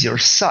big is your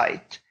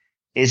site?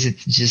 Is it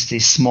just a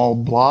small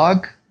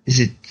blog? Is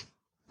it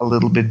a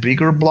little bit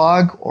bigger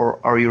blog, or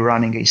are you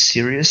running a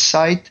serious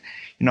site?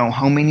 You know,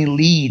 how many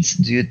leads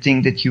do you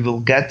think that you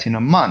will get in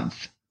a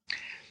month?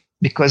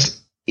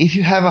 Because if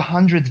you have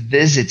 100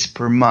 visits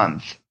per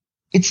month,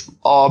 it's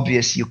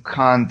obvious you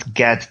can't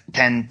get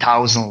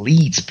 10,000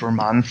 leads per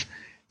month.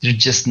 There's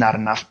just not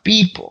enough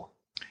people.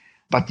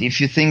 But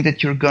if you think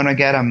that you're going to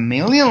get 1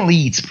 million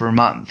leads per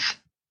month,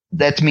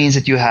 that means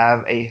that you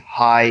have a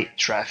high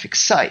traffic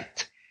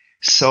site.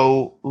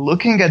 So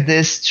looking at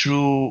this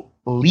through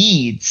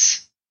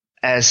leads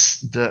as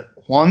the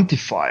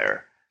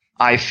quantifier,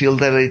 I feel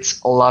that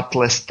it's a lot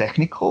less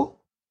technical.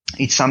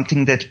 It's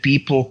something that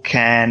people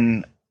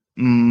can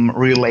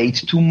relate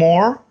to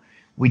more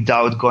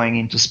without going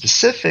into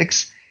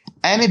specifics,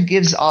 and it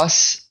gives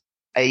us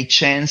a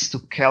chance to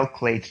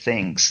calculate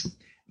things.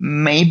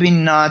 Maybe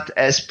not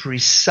as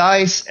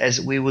precise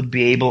as we would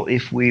be able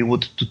if we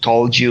would to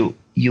told you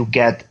you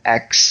get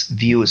X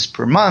views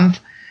per month,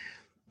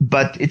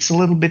 but it's a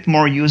little bit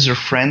more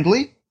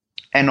user-friendly,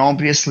 and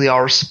obviously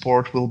our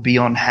support will be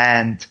on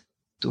hand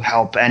to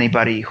help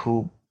anybody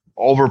who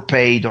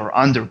overpaid or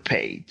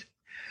underpaid.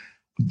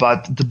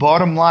 But the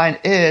bottom line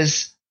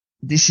is,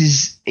 this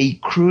is a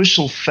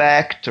crucial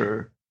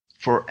factor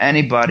for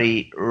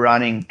anybody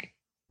running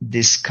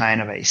this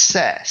kind of a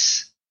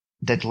SaaS.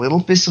 That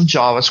little piece of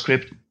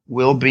JavaScript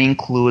will be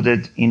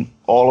included in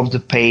all of the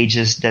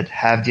pages that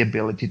have the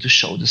ability to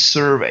show the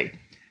survey.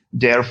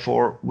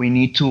 Therefore, we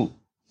need to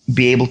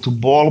be able to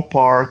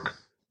ballpark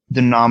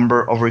the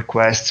number of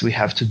requests we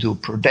have to do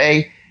per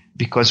day,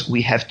 because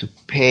we have to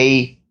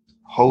pay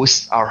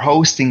our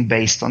hosting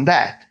based on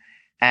that.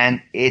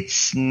 And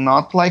it's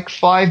not like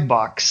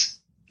 $5.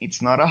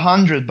 It's not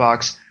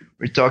 $100.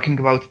 We're talking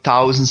about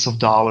thousands of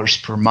dollars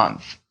per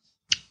month.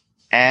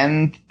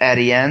 And at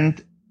the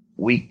end,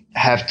 we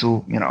have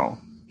to,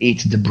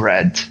 eat the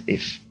bread,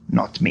 if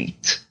not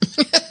meat.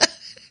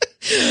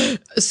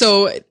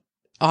 So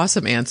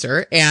awesome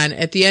answer. And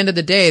at the end of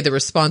the day, the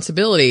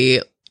responsibility,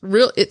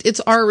 it's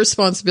our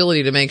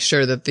responsibility to make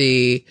sure that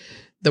the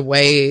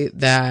way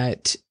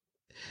that,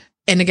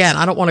 and again,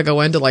 I don't want to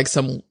go into like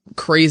some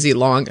crazy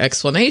long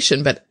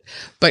explanation,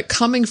 but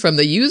coming from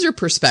the user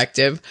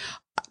perspective,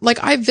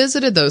 like I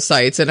visited those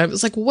sites and I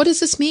was like, what does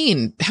this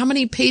mean? How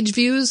many page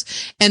views?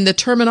 And the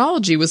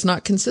terminology was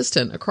not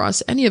consistent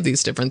across any of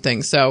these different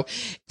things. So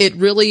it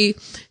really,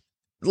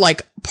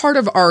 like, part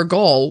of our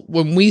goal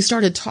when we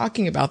started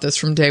talking about this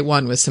from day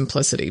one was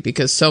simplicity,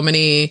 because so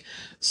many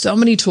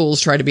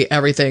tools try to be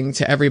everything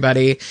to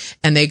everybody,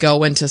 and they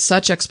go into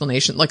such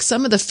explanation. Like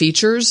some of the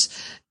features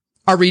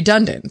are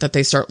redundant that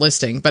they start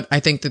listing, but I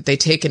think that they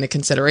take into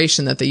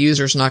consideration that the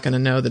user's not going to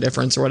know the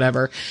difference or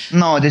whatever.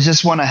 No, they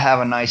just want to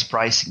have a nice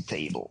pricing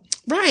table.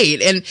 Right.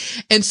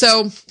 And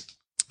so,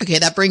 okay,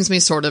 that brings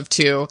me sort of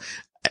to,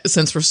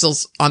 since we're still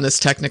on this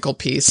technical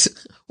piece,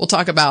 we'll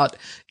talk about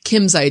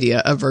Kim's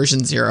idea of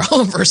version 0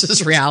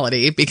 versus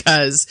reality,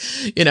 because,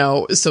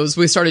 so as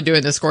we started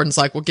doing this, Gordan's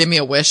like, well, give me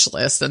a wish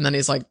list. And then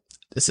he's like,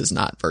 this is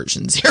not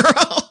version 0.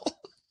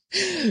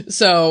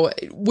 So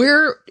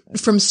we're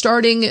from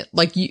starting,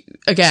 like,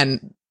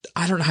 again,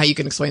 I don't know how you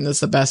can explain this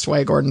the best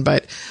way, Gordan,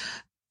 but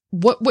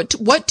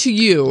what to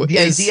you the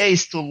idea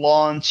is to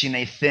launch in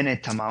a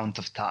finite amount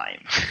of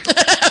time.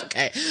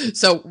 Okay.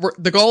 So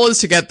the goal is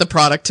to get the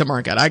product to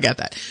market. I get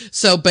that.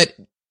 So, but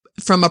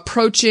from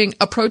approaching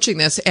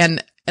this,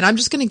 and I'm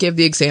just going to give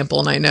the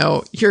example, and I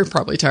know you're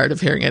probably tired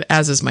of hearing it,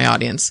 as is my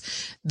audience,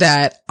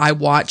 that I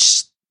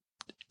watched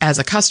as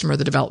a customer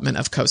the development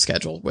of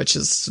CoSchedule, which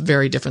is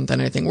very different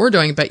than anything we're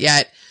doing, but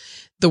yet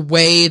the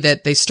way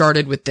that they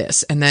started with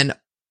this, and then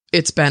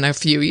it's been a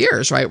few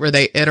years, right, where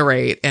they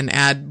iterate and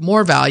add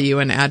more value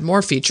and add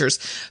more features,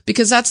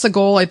 because that's the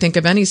goal, I think,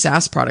 of any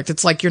SaaS product.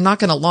 It's like you're not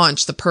going to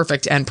launch the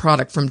perfect end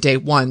product from day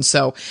one.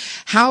 So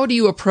how do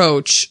you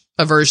approach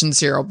a version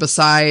 0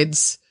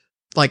 besides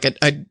like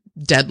a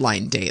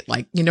deadline date?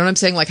 Like, you know what I'm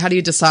saying? Like, how do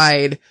you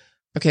decide,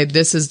 okay,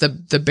 this is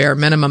the bare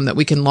minimum that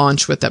we can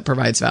launch with that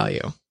provides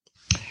value?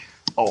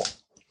 Oh,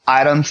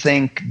 I don't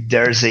think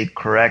there's a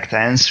correct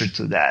answer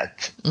to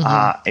that.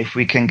 If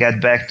we can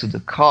get back to the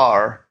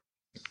car,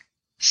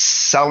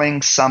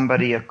 selling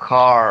somebody a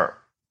car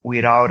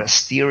without a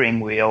steering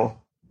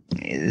wheel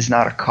is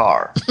not a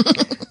car.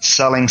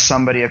 Selling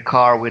somebody a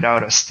car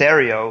without a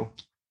stereo,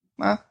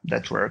 well,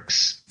 that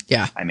works.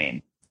 Yeah. I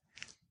mean,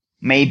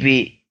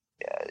 maybe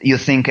you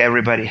think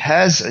everybody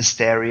has a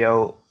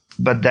stereo,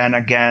 but then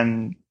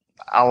again,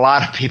 a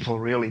lot of people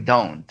really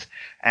don't.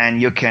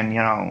 And you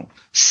can,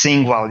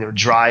 sing while you're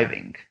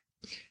driving.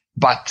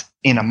 But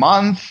in a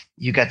month,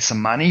 you get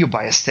some money, you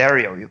buy a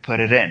stereo, you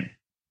put it in.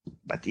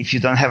 But if you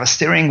don't have a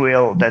steering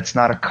wheel, that's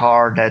not a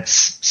car,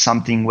 that's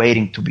something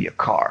waiting to be a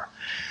car.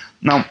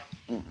 Now,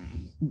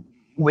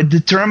 with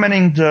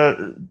determining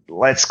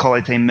let's call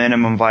it a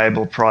minimum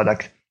viable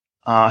product,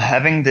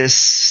 having this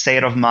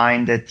state of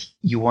mind that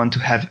you want to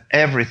have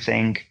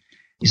everything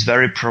is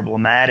very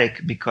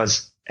problematic,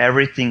 because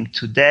everything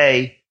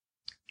today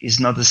is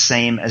not the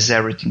same as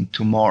everything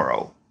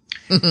tomorrow.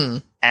 Mm-hmm.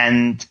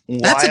 And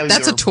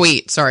that's a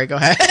tweet. Sorry, go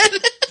ahead.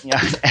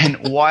 Yeah.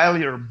 And while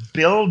you're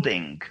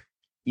building,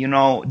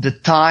 the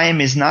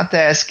time is not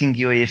asking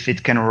you if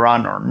it can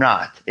run or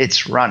not.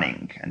 It's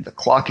running and the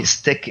clock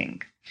is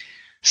ticking.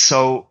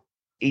 So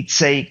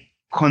it's a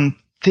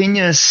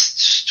continuous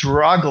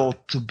struggle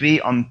to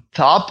be on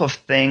top of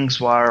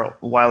things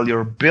while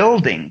you're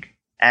building.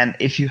 And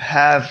if you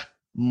have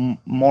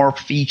more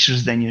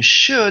features than you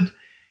should,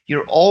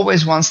 you're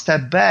always one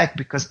step back,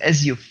 because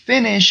as you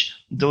finish,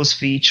 those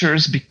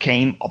features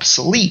became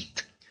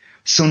obsolete.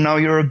 So now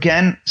you're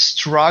again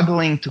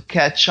struggling to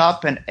catch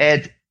up and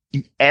add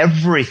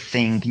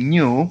everything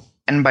new.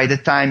 And by the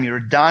time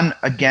you're done,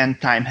 again,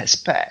 time has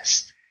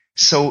passed.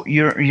 So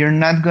you're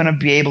not going to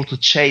be able to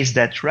chase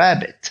that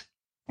rabbit.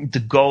 The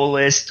goal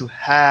is to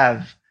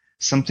have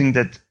something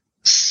that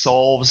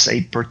solves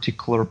a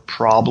particular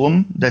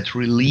problem, that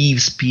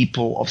relieves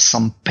people of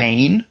some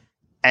pain,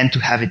 and to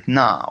have it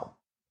now,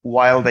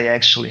 while they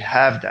actually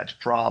have that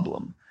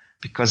problem.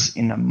 Because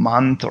in a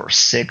month or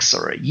 6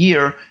 or a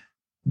year,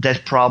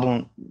 that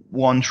problem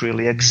won't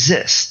really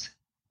exist.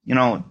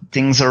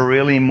 Things are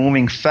really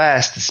moving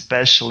fast,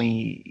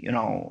 especially,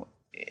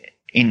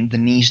 in the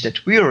niche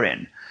that we're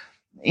in.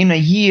 In a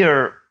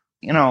year,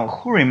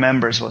 who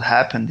remembers what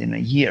happened in a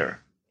year?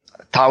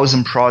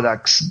 1,000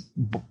 products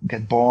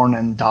get born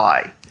and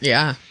die.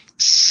 Yeah.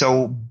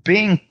 So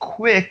being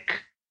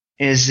quick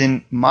is,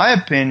 in my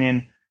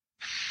opinion,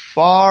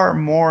 far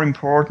more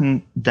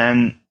important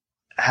than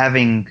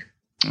having,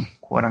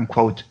 quote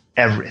unquote,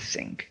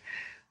 everything.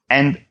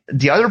 And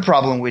the other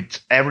problem with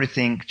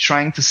everything,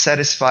 trying to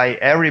satisfy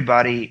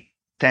everybody,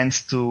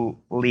 tends to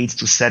lead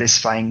to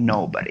satisfying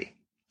nobody.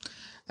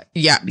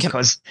 Yeah.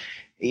 Because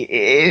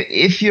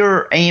if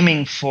you're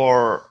aiming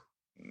for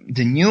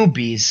the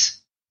newbies,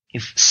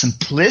 if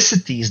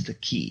simplicity is the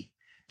key,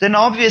 then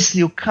obviously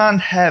you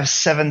can't have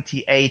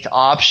 78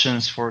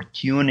 options for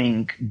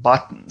tuning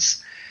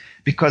buttons.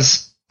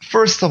 Because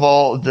first of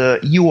all, the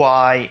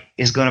UI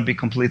is going to be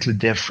completely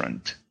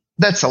different.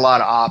 That's a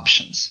lot of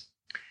options.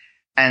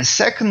 And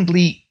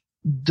secondly,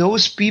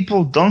 those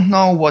people don't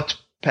know what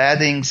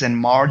paddings and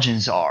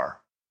margins are.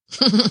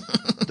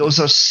 Those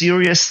are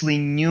seriously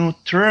new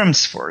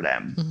terms for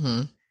them.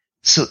 Mm-hmm.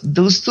 So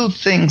those two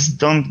things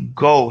don't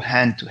go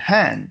hand to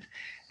hand.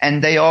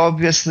 And they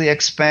obviously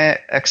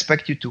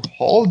expect you to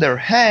hold their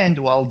hand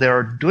while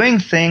they're doing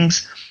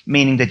things,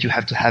 meaning that you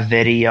have to have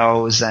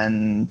videos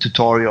and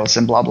tutorials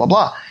and blah, blah,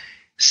 blah.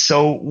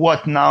 So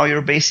what now?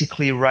 You're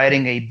basically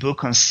writing a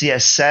book on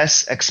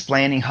CSS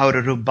explaining how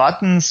to do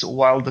buttons,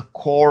 while the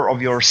core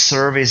of your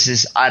service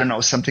is, I don't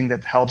know, something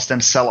that helps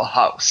them sell a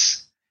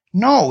house.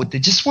 No, they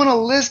just want to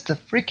list the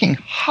freaking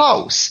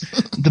house.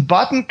 The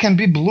button can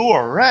be blue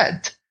or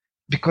red,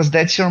 because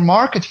that's your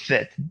market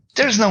fit.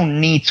 There's no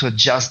need to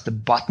adjust the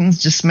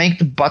buttons. Just make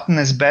the button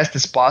as best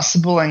as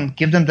possible and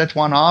give them that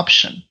one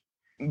option.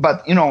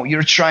 But,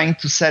 you're trying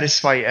to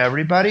satisfy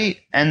everybody,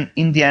 and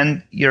in the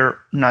end, you're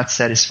not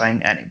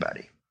satisfying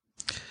anybody.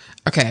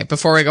 Okay,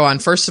 before we go on,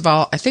 first of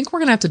all, I think we're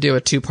going to have to do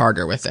a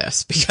 2-parter with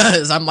this,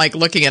 because I'm like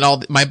looking at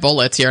all my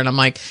bullets here and I'm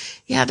like,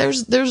 yeah,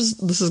 this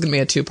is going to be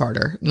a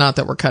 2-parter. Not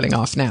that we're cutting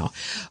off now,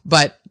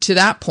 but to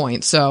that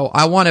point. So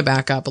I want to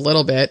back up a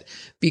little bit,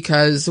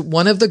 because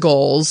one of the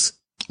goals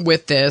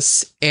with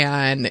this,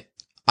 and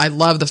I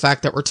love the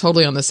fact that we're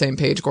totally on the same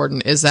page,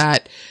 Gordan, is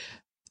that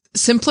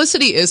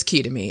simplicity is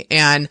key to me.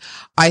 And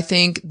I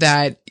think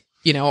that,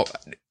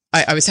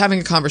 I was having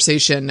a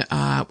conversation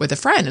with a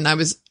friend, and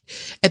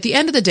at the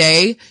end of the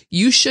day,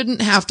 you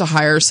shouldn't have to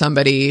hire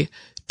somebody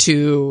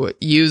to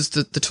use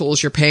the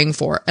tools you're paying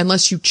for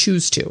unless you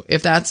choose to.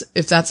 If that's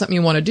something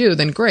you want to do,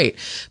 then great.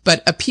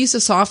 But a piece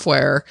of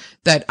software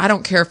that, I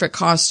don't care if it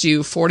costs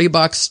you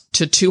 $40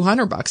 to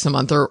 $200 a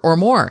month or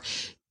more,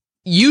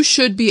 you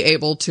should be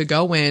able to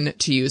go in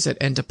to use it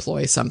and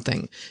deploy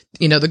something.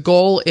 The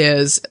goal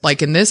is,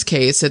 like in this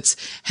case, it's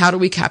how do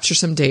we capture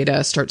some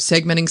data, start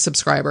segmenting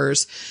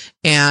subscribers.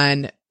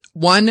 And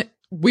one,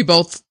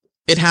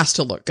 it has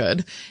to look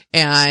good.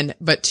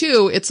 But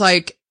two, it's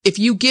like, if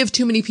you give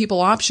too many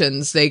people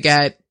options, they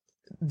get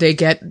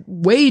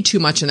way too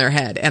much in their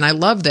head. And I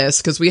love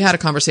this because we had a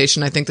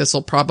conversation. I think this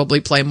will probably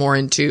play more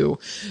into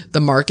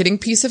the marketing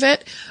piece of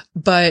it.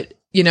 But,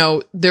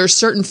 there's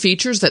certain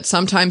features that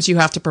sometimes you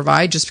have to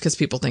provide just because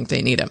people think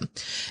they need them.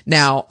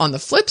 Now, on the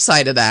flip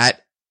side of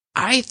that,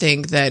 I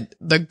think that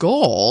the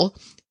goal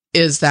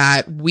is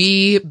that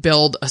we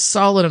build a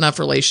solid enough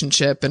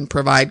relationship and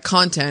provide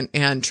content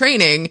and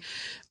training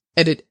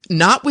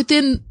not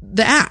within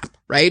the app,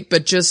 right?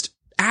 But just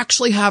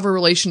actually have a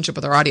relationship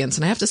with our audience.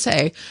 And I have to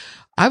say,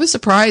 I was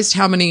surprised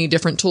how many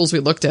different tools we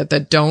looked at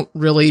that don't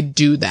really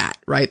do that,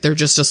 right? They're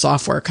just a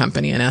software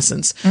company in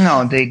essence.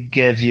 No, they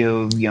give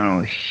you,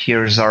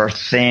 here's our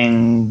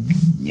thing,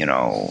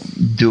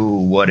 do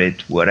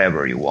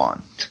whatever you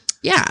want.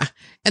 Yeah.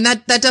 And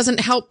that doesn't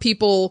help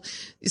people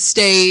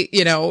stay,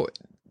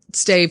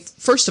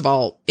 first of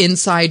all,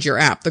 inside your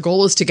app. The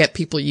goal is to get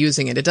people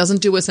using it. It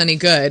doesn't do us any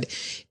good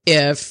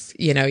if,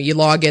 you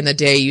log in the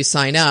day you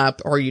sign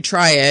up or you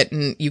try it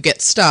and you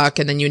get stuck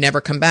and then you never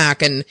come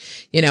back. And,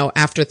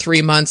 after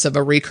 3 months of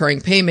a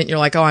recurring payment, you're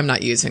like, oh, I'm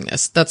not using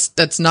this.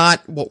 That's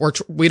not what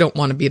we don't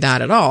want to be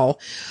that at all.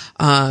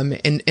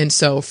 And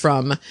so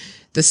from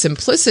the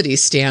simplicity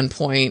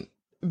standpoint,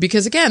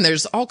 because again,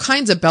 there's all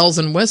kinds of bells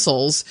and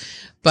whistles,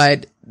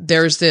 but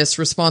there's this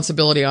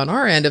responsibility on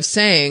our end of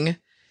saying,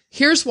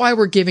 here's why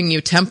we're giving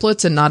you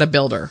templates and not a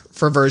builder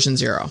for version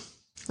 0,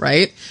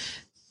 right?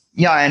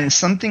 Yeah, and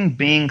something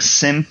being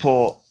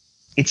simple,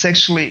 it's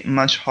actually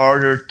much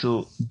harder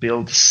to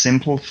build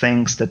simple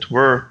things that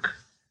work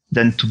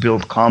than to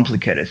build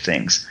complicated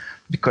things,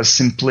 because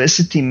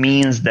simplicity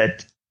means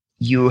that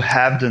you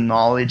have the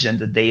knowledge and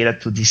the data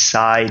to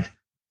decide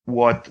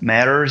what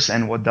matters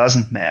and what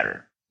doesn't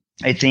matter.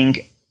 I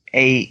think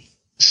a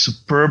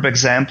superb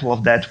example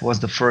of that was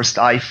the first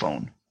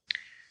iPhone,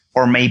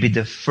 or maybe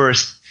the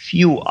first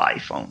few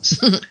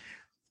iPhones.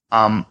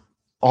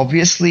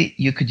 Obviously,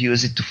 you could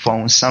use it to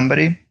phone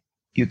somebody.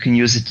 You can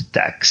use it to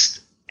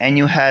text. And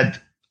you had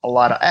a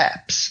lot of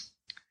apps.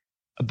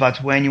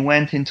 But when you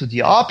went into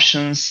the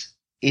options,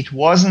 it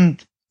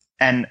wasn't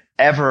an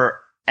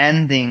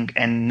ever-ending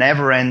and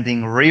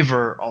never-ending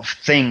river of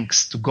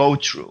things to go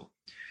through.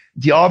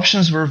 The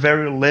options were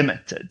very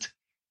limited.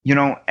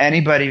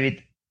 Anybody with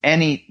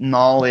any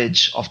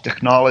knowledge of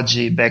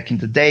technology back in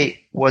the day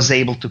was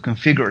able to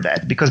configure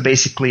that, because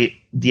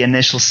basically the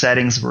initial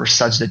settings were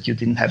such that you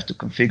didn't have to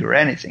configure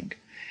anything.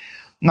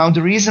 Now,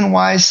 the reason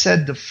why I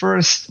said the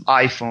first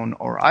iPhone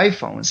or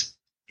iPhones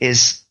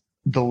is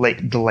the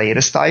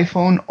latest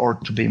iPhone, or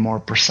to be more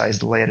precise,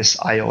 the latest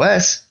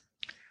iOS,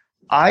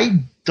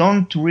 I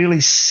don't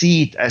really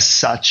see it as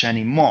such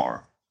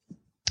anymore.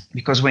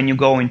 Because when you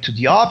go into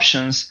the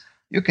options,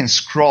 you can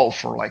scroll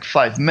for like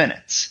 5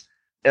 minutes.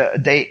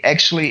 They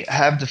actually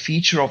have the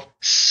feature of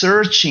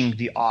searching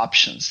the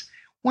options.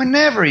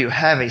 Whenever you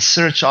have a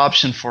search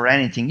option for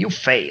anything, you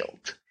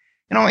failed.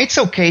 It's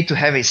okay to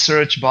have a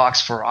search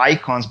box for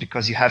icons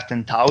because you have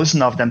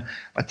 10,000 of them.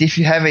 But if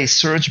you have a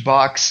search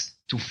box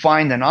to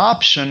find an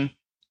option,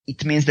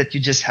 it means that you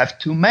just have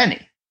too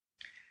many.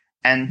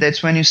 And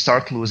that's when you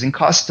start losing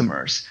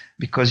customers,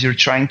 because you're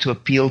trying to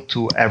appeal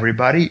to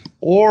everybody,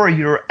 or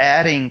you're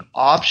adding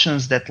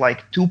options that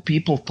like 2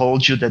 people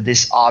told you that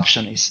this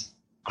option is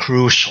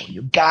crucial.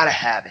 You gotta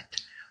have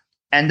it.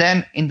 And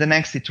then in the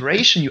next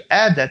iteration, you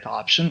add that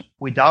option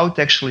without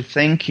actually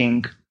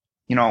thinking,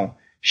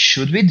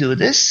 should we do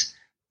this?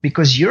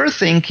 Because you're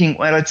thinking,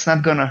 well, it's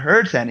not going to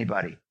hurt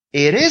anybody.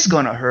 It is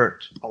going to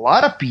hurt a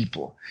lot of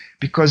people,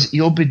 because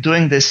you'll be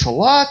doing this a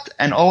lot,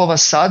 and all of a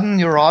sudden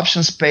your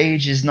options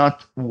page is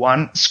not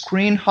 1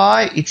 screen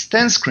high, it's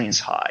 10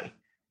 screens high.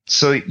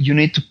 So you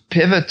need to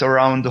pivot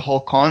around the whole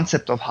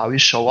concept of how you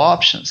show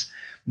options.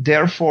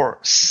 Therefore,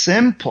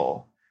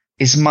 simple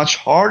is much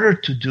harder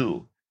to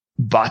do,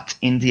 but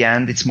in the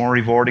end, it's more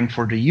rewarding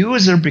for the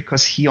user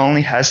because he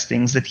only has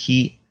things that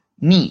he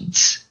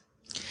needs.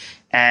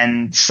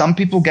 And some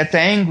people get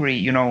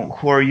angry,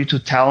 who are you to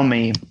tell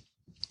me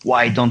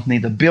why I don't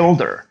need a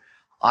builder?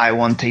 I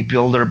want a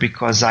builder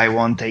because I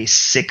want a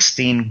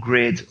 16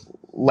 grid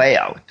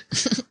layout.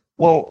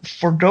 Well,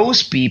 for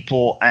those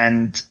people,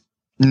 and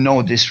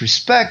no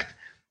disrespect,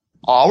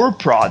 our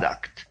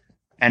product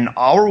and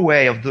our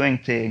way of doing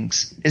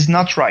things is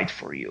not right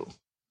for you.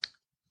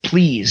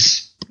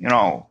 Please,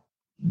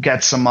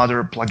 get some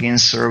other plugin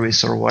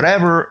service or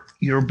whatever.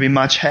 You'll be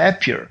much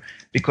happier,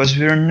 because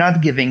we're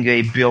not giving you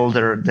a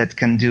builder that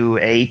can do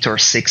 8 or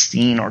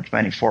 16 or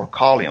 24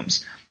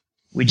 columns.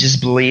 We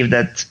just believe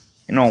that,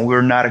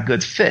 we're not a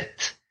good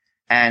fit.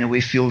 And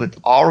we feel that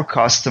our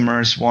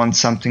customers want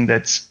something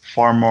that's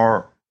far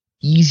more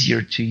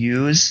easier to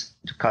use,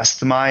 to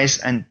customize,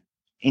 and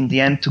in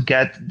the end to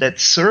get that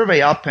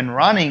survey up and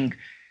running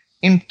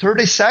in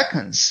 30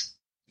 seconds.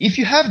 If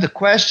you have the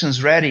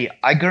questions ready,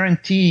 I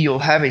guarantee you'll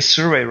have a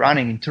survey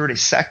running in 30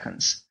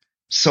 seconds.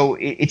 So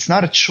it's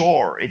not a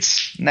chore.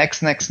 It's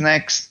next.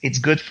 It's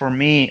good for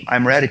me.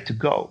 I'm ready to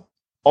go.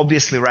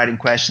 Obviously, writing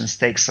questions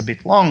takes a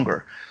bit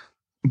longer.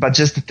 But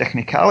just the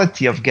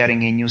technicality of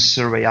getting a new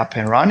survey up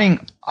and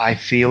running, I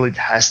feel it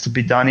has to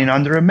be done in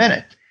under a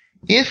minute.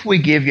 If we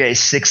give you a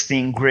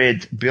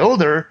 16-grid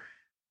builder,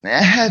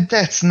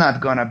 that's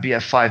not going to be a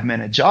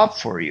 5-minute job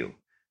for you.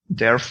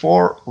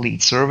 Therefore,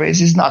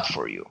 LeadSurveys is not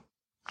for you.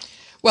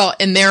 Well,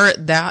 and there,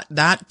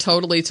 that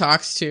totally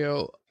talks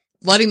to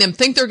letting them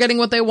think they're getting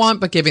what they want,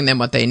 but giving them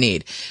what they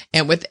need.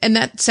 And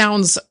that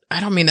sounds,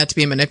 I don't mean that to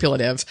be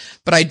manipulative,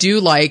 but I do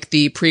like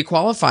the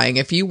pre-qualifying.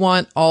 If you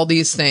want all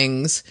these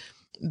things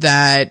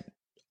that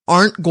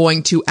aren't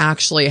going to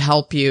actually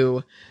help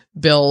you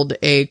build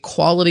a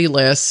quality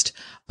list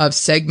of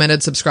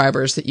segmented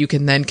subscribers that you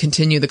can then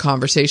continue the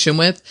conversation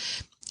with,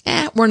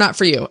 we're not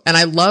for you. And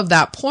I love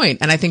that point.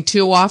 And I think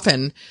too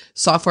often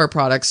software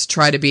products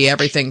try to be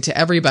everything to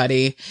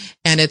everybody,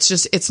 and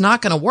it's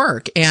not going to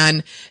work.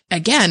 And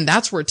again,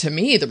 that's where, to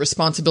me, the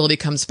responsibility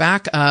comes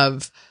back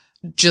of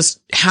just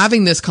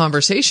having this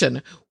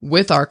conversation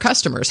with our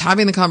customers,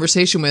 having the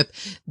conversation with,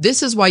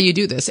 this is why you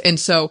do this. And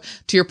so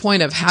to your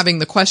point of having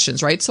the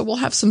questions, right? So we'll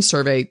have some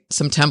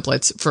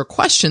templates for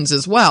questions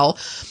as well.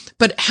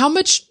 But how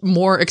much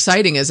more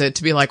exciting is it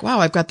to be like, wow,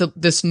 I've got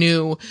this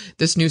new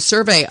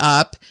survey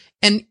up,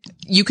 and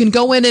you can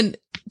go in and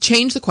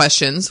change the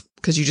questions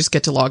because you just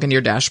get to log into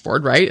your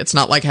dashboard, right? It's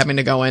not like having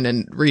to go in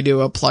and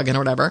redo a plugin or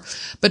whatever.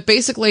 But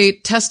basically,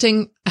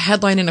 testing a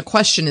headline and a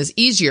question is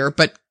easier,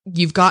 but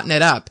you've gotten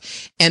it up.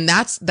 And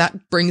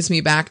that brings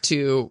me back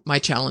to my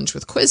challenge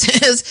with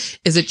quizzes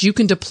is that you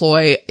can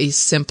deploy a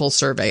simple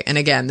survey. And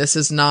again, this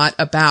is not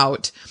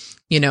about,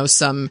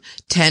 some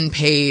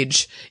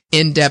 10-page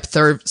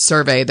in-depth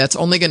survey that's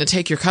only going to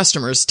take your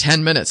customers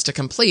 10 minutes to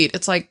complete.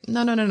 It's like,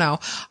 no.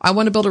 I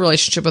want to build a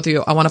relationship with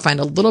you. I want to find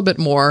a little bit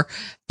more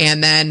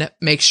and then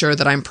make sure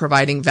that I'm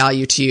providing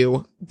value to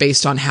you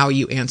based on how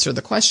you answer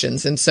the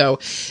questions. And so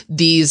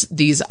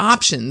these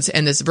options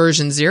and this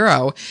version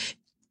 0,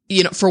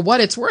 for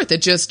what it's worth,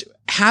 it just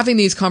having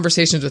these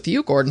conversations with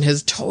you, Gordan,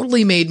 has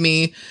totally made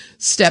me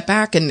step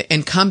back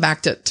and come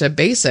back to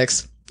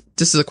basics.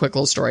 This is a quick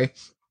little story.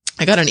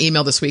 I got an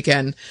email this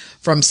weekend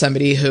from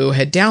somebody who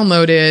had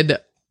downloaded,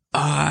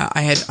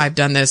 I've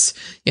done this,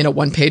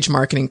 1-page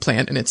marketing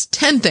plan, and it's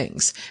 10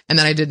 things. And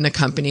then I did an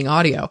accompanying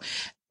audio.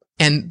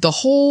 And the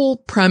whole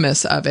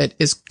premise of it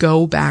is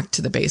go back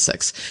to the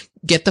basics,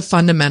 get the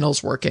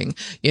fundamentals working,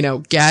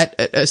 get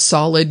a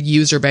solid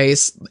user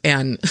base.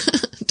 And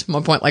to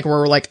my point, like where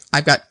we're like,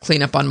 I've got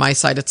cleanup on my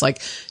side. It's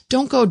like,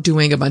 don't go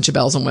doing a bunch of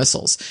bells and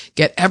whistles,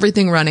 get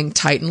everything running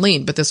tight and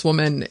lean. But this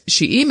woman,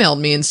 she emailed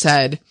me and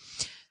said,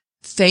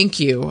 thank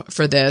you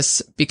for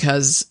this,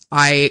 because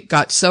I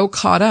got so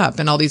caught up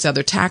in all these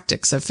other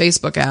tactics of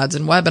Facebook ads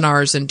and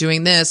webinars and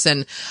doing this.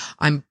 And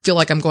I feel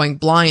like I'm going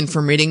blind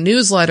from reading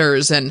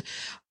newsletters, and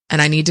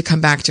I need to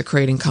come back to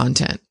creating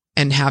content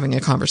and having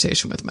a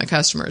conversation with my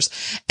customers.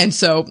 And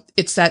so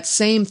it's that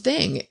same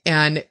thing.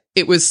 And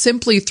it was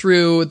simply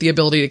through the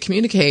ability to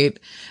communicate,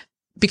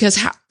 because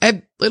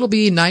it'll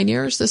be 9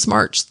 years this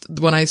March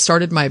when I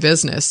started my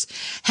business.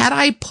 Had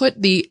I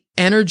put the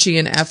energy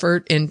and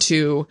effort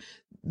into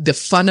the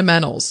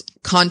fundamentals,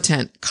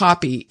 content,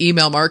 copy,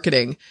 email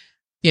marketing,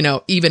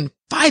 even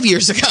 5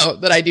 years ago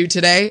that I do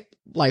today,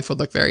 life would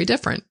look very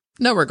different.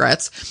 No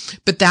regrets.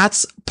 But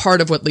that's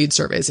part of what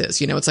LeadSurveys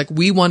is. It's like,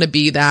 we want to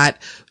be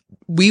that.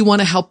 We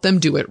want to help them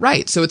do it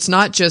right. So it's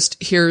not just,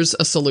 here's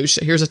a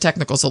solution, here's a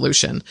technical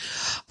solution.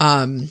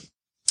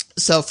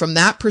 So from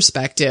that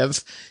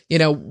perspective,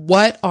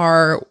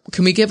 can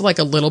we give like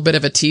a little bit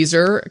of a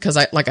teaser? Cause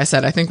like I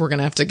said, I think we're going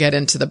to have to get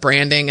into the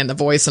branding and the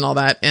voice and all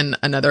that in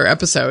another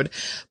episode,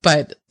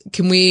 but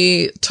can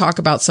we talk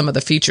about some of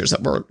the features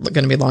that we're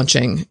going to be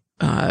launching,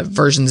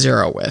 version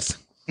 0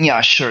 with?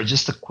 Yeah, sure.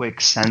 Just a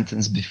quick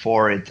sentence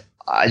before it.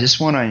 I just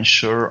want to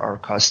ensure our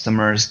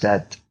customers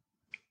that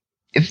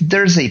if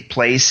there's a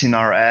place in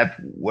our app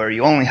where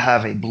you only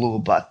have a blue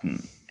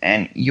button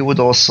and you would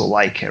also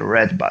like a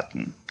red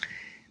button,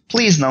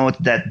 please note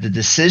that the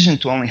decision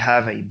to only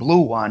have a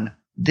blue one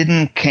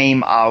didn't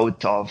came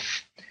out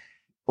of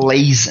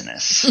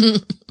laziness.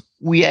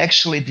 We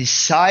actually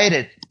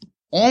decided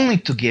only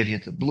to give you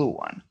the blue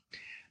one.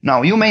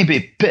 Now, you may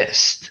be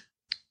pissed.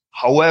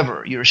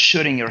 However, you're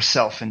shooting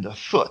yourself in the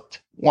foot.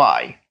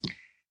 Why?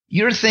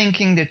 You're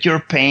thinking that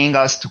you're paying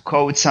us to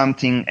code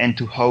something and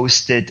to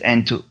host it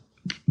and to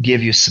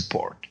give you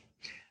support.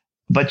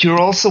 But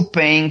you're also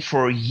paying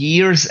for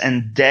years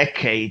and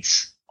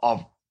decades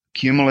of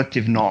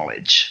cumulative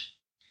knowledge.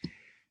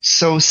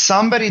 So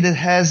somebody that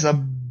has a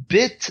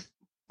bit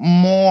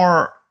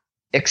more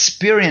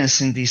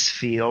experience in this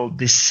field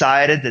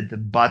decided that the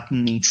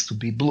button needs to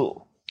be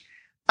blue.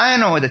 I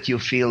know that you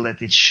feel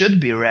that it should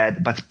be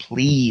red, but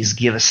please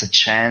give us a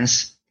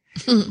chance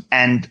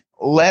and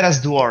let us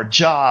do our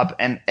job.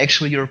 And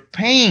actually, you're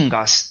paying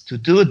us to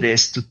do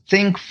this, to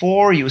think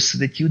for you so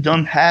that you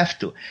don't have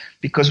to.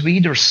 Because we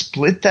either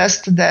split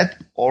tested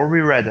that, or we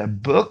read a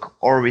book,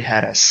 or we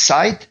had a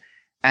site,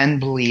 and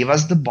believe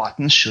us, the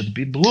button should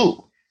be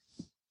blue.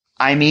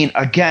 I mean,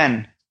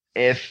 again,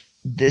 if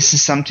this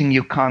is something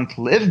you can't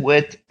live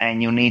with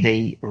and you need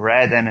a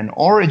red and an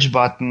orange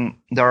button,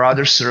 there are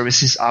other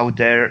services out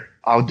there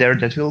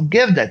that will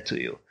give that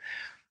to you.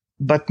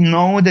 But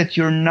know that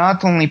you're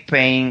not only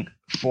paying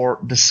for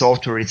the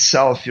software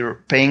itself,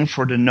 you're paying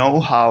for the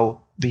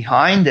know-how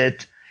behind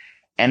it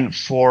and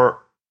for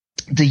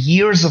the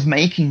years of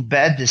making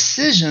bad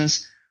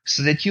decisions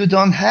so that you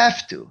don't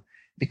have to.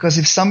 Because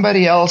if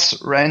somebody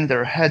else ran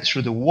their head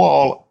through the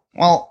wall,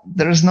 well,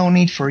 there is no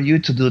need for you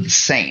to do the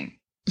same.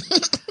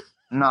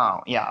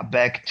 Now, yeah,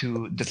 back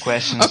to the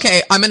question.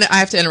 Okay, I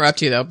have to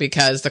interrupt you though,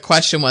 because the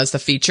question was the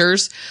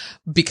features,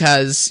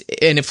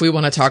 and if we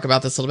want to talk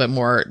about this a little bit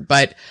more,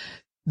 but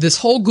this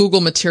whole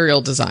Google material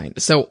design.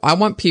 So I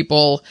want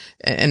people,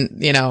 and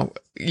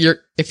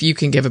if you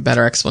can give a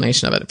better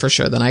explanation of it for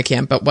sure than I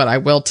can, but what I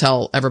will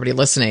tell everybody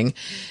listening,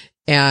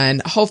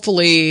 and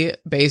hopefully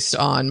based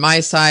on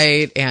my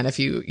site, and if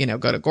you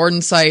go to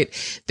Gordan's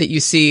site, that you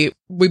see,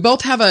 we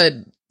both have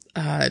a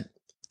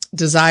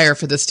desire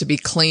for this to be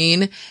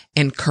clean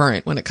and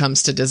current when it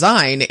comes to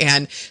design.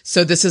 And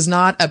so this is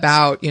not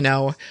about,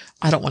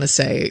 I don't want to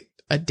say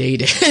a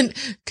dated,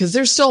 because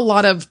there's still a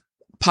lot of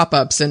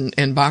pop-ups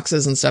and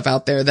boxes and stuff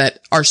out there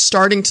that are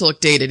starting to look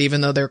dated, even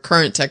though they're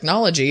current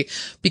technology,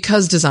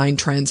 because design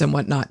trends and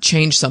whatnot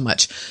change so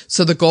much.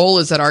 So the goal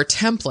is that our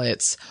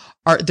templates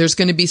there's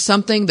going to be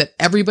something that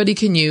everybody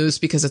can use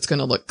because it's going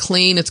to look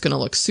clean. It's going to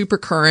look super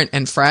current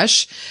and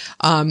fresh.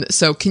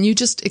 So can you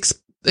just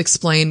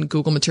explain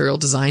Google Material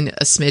Design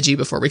a smidgy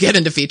before we get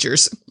into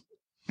features?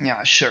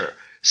 Yeah, sure.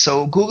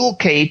 So Google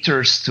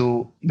caters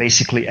to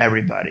basically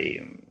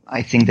everybody.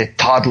 I think that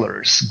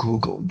toddlers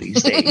Google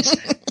these days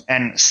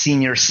and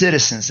senior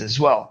citizens as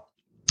well.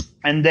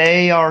 And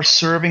they are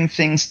serving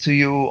things to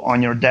you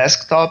on your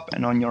desktop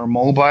and on your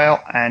mobile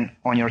and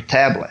on your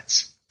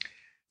tablets.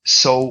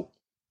 So,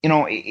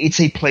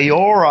 it's a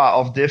plethora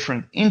of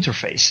different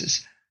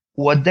interfaces.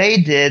 What they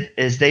did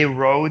is they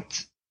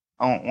wrote,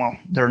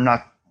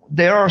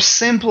 there are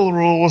simple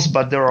rules,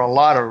 but there are a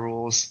lot of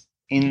rules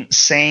in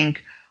saying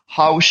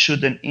how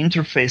should an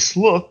interface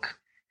look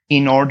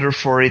in order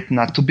for it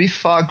not to be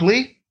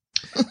fugly,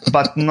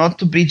 but not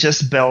to be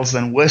just bells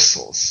and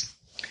whistles.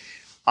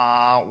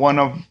 One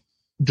of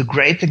the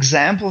great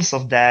examples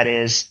of that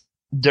is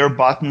their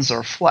buttons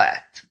are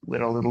flat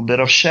with a little bit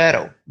of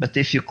shadow. But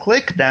if you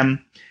click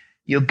them,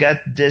 you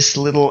get this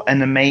little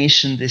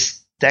animation,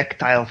 this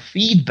tactile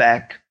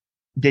feedback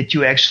that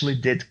you actually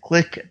did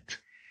click it.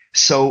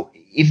 So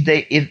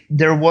if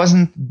there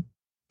wasn't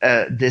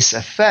this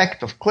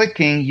effect of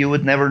clicking, you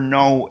would never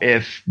know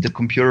if the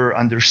computer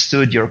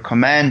understood your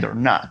command or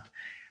not.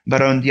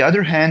 But on the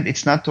other hand,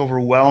 it's not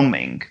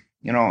overwhelming.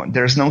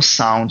 There's no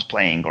sound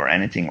playing or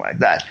anything like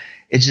that.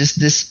 It's just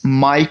this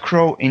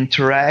micro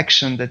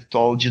interaction that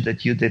told you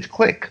that you did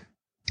click.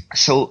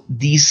 So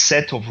these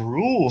set of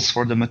rules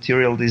for the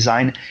material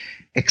design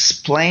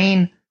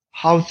explain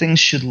how things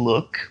should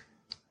look.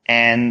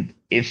 And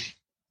if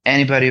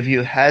anybody of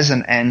you has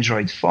an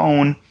Android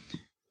phone,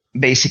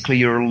 basically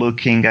you're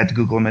looking at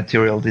Google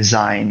Material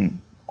Design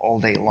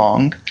all day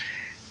long.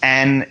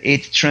 And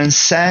it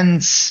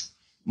transcends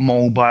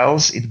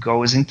mobiles. It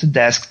goes into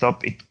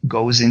desktop. It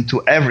goes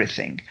into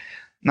everything.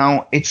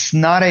 Now, it's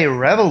not a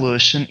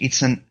revolution.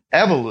 It's an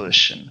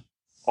evolution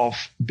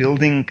of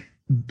building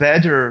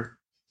better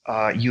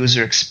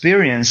user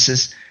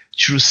experiences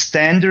through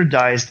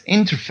standardized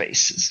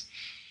interfaces,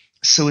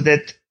 so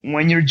that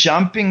when you're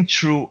jumping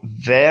through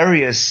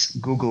various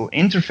Google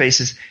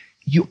interfaces,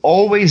 you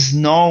always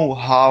know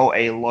how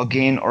a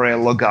login or a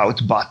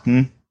logout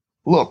button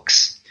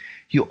looks.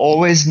 You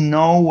always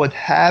know what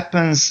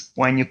happens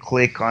when you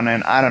click on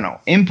an,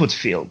 input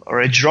field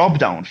or a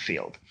drop-down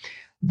field.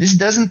 This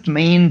doesn't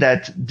mean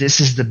that this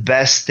is the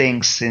best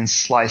thing since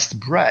sliced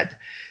bread.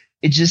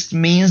 It just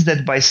means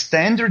that by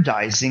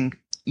standardizing,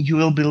 you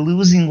will be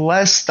losing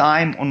less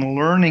time on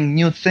learning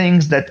new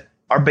things that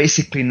are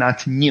basically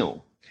not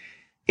new.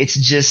 It's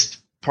just,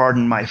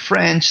 pardon my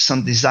French,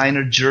 some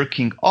designer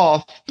jerking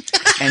off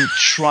and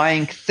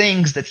trying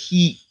things that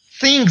he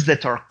thinks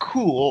that are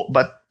cool,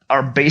 but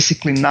are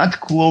basically not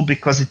cool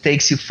because it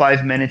takes you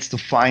 5 minutes to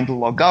find the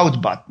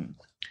logout button.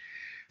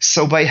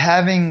 So by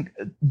having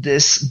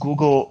this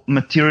Google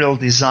Material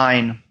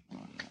Design,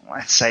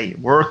 let's say,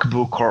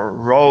 workbook or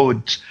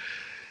road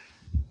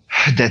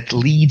that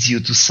leads you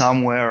to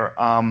somewhere,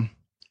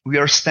 we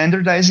are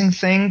standardizing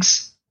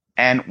things.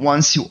 And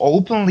once you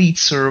open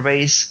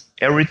LeadSurveys,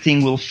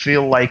 everything will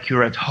feel like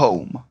you're at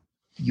home.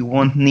 You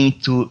won't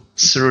need to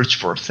search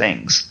for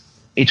things.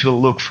 It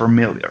will look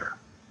familiar.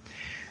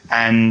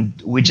 And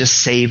we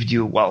just saved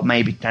you,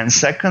 maybe 10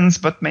 seconds,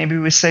 but maybe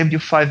we saved you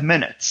 5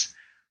 minutes.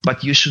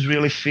 But you should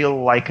really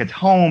feel like at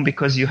home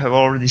because you have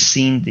already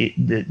seen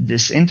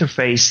this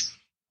interface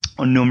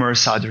on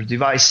numerous other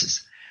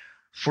devices.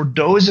 For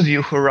those of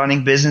you who are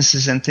running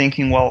businesses and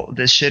thinking,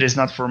 this shit is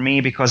not for me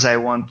because I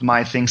want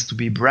my things to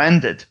be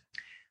branded,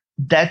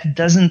 that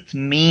doesn't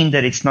mean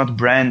that it's not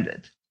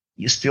branded.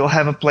 You still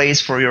have a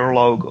place for your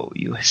logo.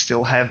 You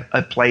still have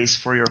a place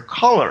for your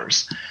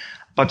colors.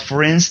 But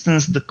for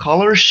instance, the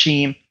color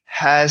scheme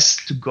has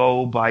to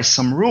go by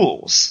some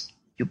rules.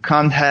 You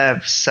can't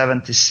have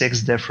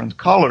 76 different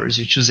colors.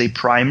 You choose a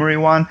primary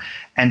one,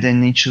 and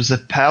then you choose a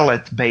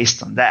palette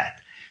based on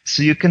that.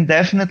 So you can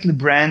definitely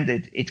brand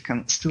it. It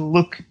can still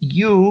look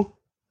you,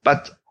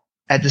 but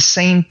at the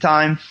same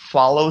time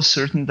follow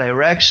certain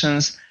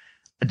directions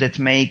that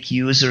make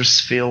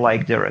users feel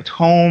like they're at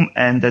home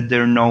and that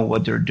they know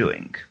what they're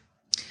doing.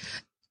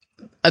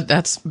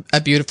 That's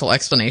a beautiful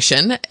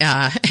explanation,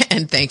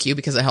 and thank you,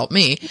 because it helped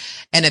me.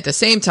 And at the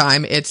same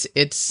time,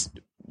 it's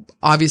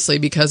obviously,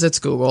 because it's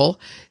Google,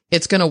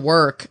 it's going to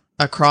work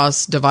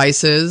across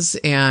devices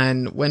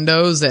and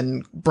Windows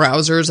and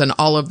browsers and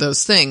all of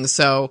those things.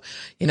 So,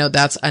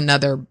 that's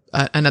another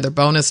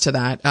bonus to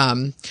that.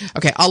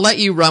 Okay, I'll let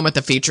you run with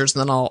the features,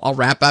 and then I'll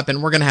wrap up,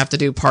 and we're going to have to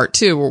do part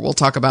 2 where we'll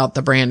talk about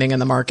the branding and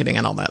the marketing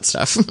and all that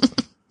stuff.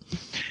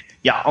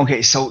 Yeah.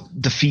 Okay. So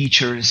the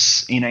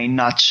features in a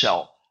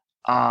nutshell.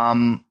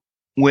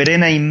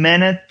 Within a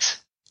minute,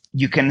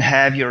 you can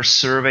have your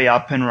survey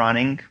up and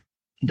running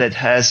that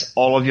has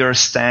all of your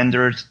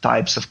standard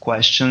types of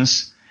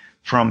questions,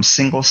 from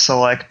single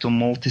select to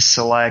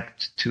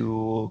multi-select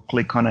to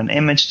click on an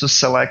image to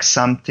select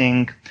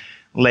something.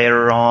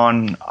 Later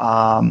on,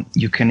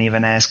 you can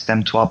even ask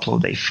them to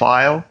upload a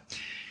file.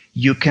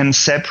 You can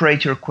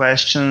separate your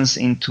questions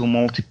into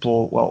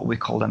multiple, well, we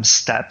call them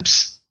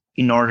steps,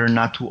 in order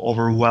not to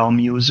overwhelm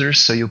users.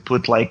 So you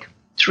put like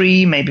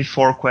 3, maybe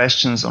 4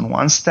 questions on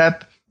one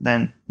step,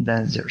 then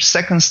their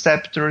second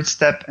step, third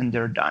step, and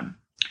they're done.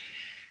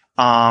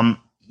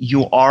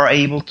 You are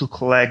able to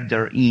collect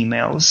their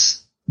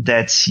emails.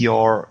 That's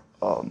your,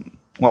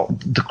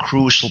 the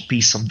crucial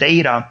piece of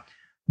data,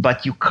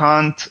 but you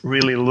can't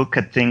really look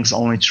at things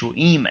only through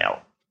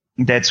email.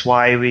 That's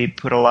why we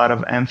put a lot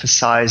of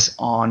emphasis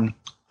on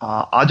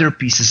other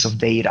pieces of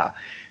data.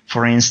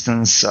 For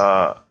instance,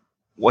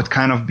 what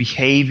kind of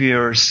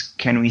behaviors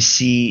can we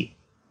see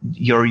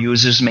your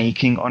users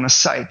making on a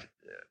site?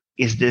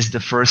 Is this the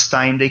first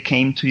time they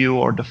came to you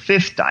or the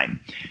 5th time?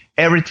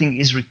 Everything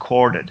is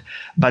recorded,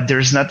 but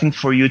there's nothing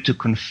for you to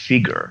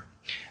configure.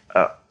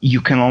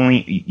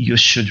 You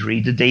should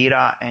read the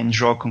data and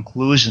draw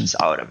conclusions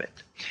out of it.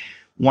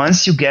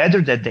 Once you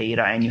gather that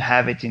data and you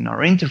have it in our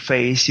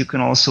interface, you can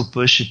also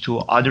push it to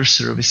other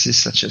services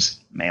such as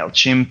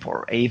MailChimp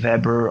or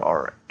Aweber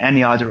or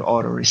any other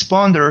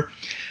autoresponder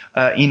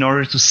in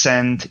order to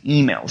send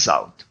emails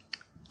out.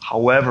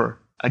 However,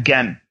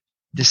 again,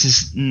 this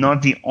is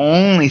not the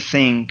only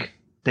thing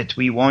that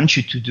we want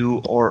you to do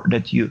or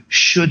that you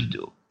should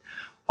do.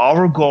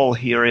 Our goal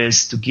here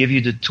is to give you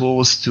the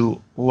tools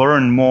to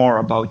learn more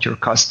about your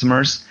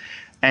customers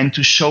and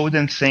to show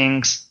them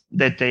things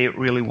that they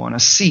really want to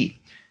see.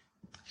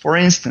 For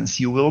instance,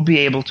 you will be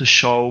able to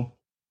show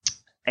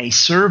a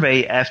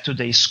survey after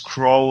they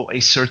scroll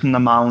a certain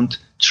amount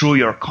through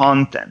your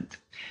content.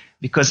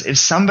 Because if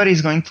somebody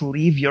is going to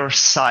leave your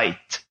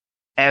site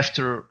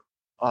after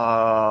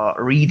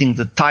reading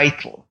the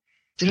title,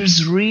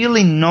 there's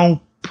really no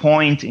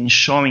point in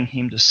showing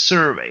him the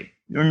survey.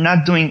 You're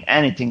not doing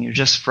anything. You're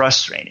just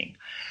frustrating.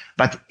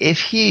 But if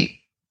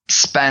he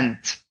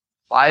spent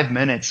 5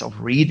 minutes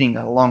of reading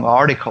a long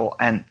article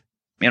and,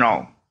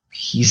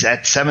 he's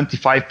at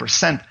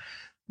 75%,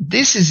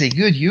 this is a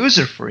good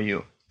user for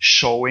you.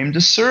 Show him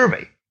the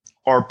survey.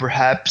 Or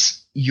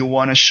perhaps you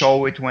want to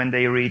show it when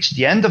they reach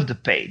the end of the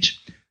page.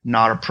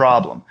 Not a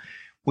problem.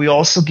 We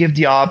also give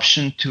the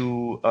option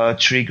to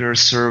trigger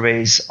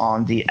surveys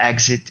on the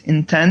exit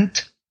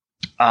intent.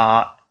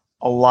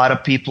 A lot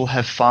of people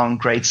have found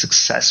great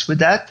success with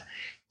that.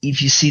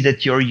 If you see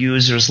that your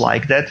users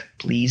like that,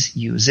 please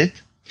use it.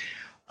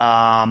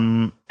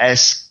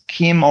 As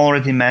Kim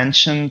already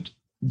mentioned,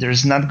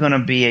 there's not going to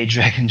be a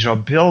drag and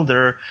drop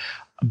builder,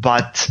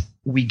 but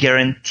we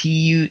guarantee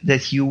you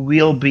that you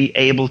will be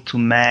able to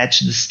match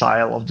the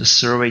style of the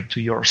survey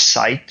to your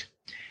site.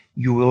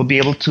 You will be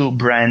able to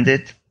brand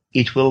it.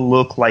 It will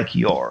look like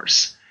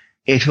yours.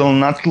 It will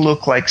not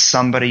look like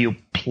somebody you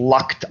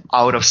plucked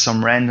out of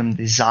some random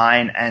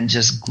design and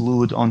just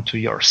glued onto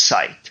your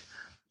site.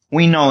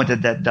 We know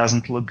that that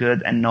doesn't look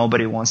good and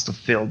nobody wants to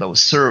fill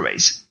those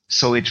surveys,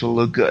 so it will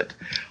look good.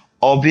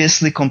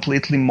 Obviously,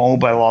 completely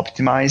mobile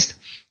optimized,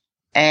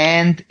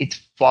 and it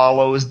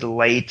follows the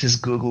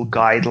latest Google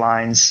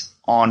guidelines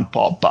on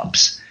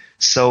pop-ups.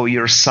 So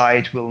your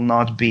site will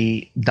not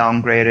be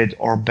downgraded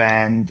or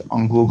banned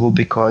on Google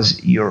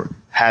because you're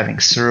having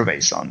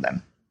surveys on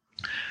them.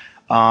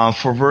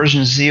 For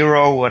version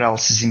 0, what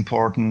else is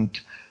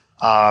important?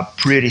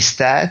 Pretty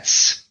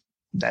stats.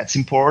 That's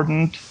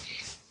important.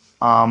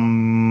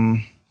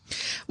 Well,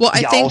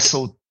 I think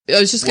also, I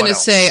was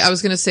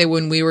going to say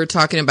when we were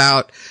talking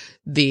about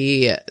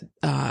the,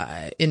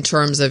 in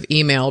terms of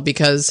email,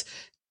 because,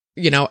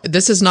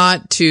 this is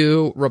not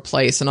to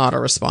replace an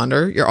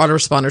autoresponder. Your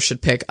autoresponder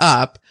should pick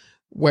up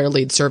where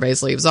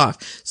LeadSurveys leaves off.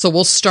 So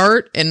we'll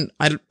start, and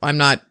we're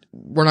not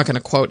going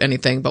to quote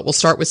anything, but we'll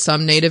start with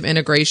some native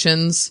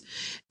integrations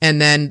and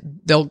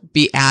then they'll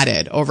be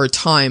added over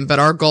time. But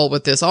our goal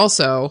with this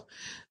also,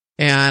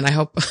 and I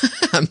hope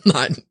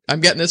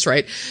I'm getting this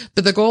right,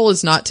 but the goal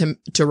is not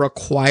to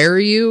require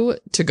you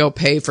to go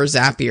pay for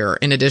Zapier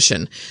in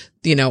addition.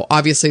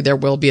 Obviously there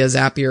will be a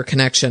Zapier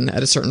connection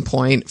at a certain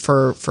point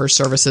for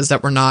services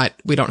that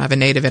we don't have a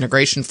native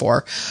integration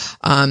for.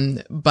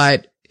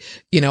 But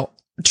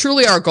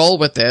truly our goal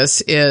with this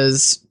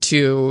is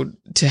to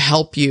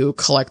help you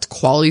collect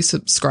quality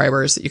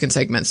subscribers that you can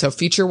segment. So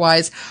feature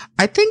wise,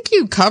 I think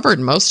you covered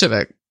most of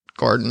it,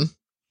 Gordan.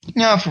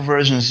 Yeah, for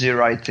version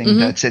 0, I think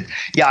that's it.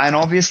 Yeah, and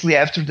obviously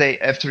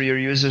after your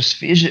users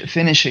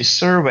finish a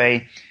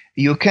survey,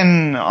 you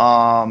can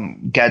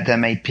get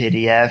them a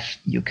PDF,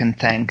 you can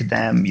thank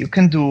them, you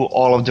can do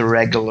all of the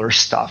regular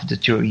stuff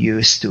that you're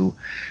used to.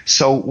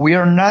 So we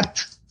are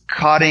not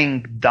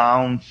cutting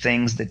down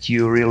things that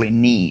you really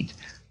need,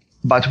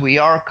 but we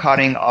are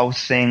cutting out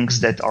things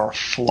that are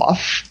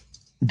fluff,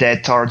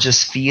 that are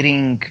just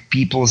feeding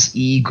people's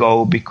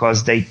ego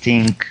because they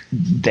think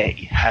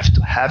they have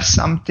to have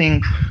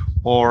something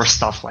or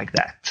stuff like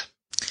that.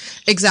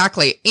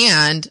 Exactly.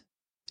 And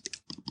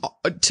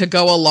to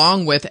go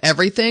along with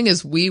everything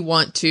is we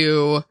want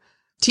to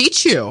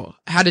teach you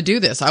how to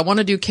do this. I want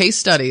to do case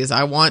studies.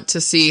 I want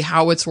to see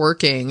how it's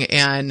working.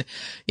 And,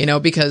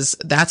 because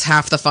that's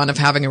half the fun of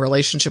having a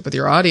relationship with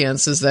your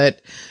audience is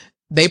that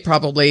they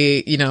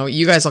probably,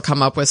 you guys will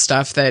come up with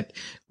stuff that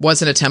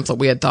wasn't a template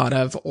we had thought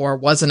of or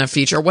wasn't a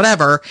feature,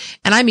 whatever.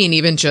 And I mean,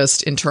 even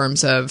just in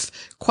terms of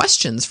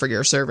questions for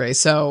your survey.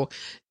 So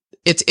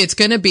it's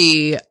going to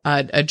be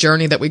a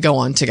journey that we go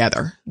on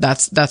together.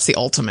 That's the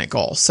ultimate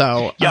goal.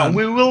 So yeah,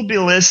 we will be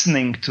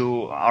listening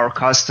to our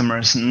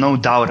customers, no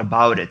doubt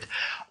about it.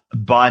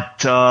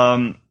 But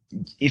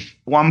if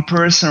one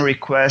person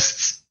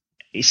requests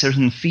a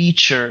certain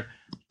feature,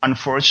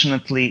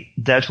 unfortunately,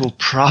 that will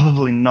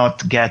probably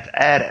not get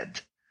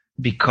added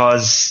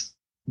because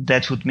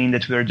that would mean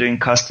that we are doing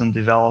custom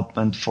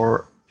development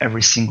for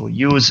every single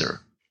user.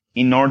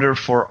 In order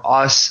for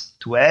us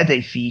to add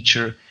a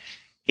feature,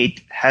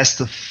 it has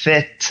to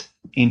fit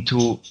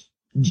into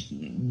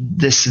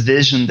this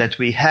vision that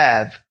we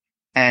have,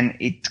 and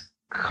it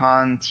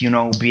can't,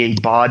 be a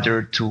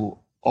bother to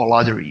all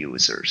other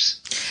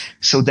users.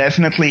 So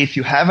definitely, if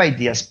you have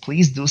ideas,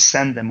 please do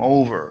send them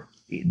over.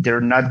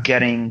 They're not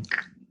getting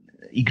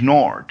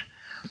ignored,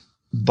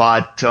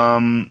 but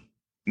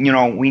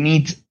we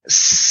need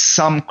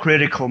some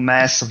critical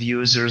mass of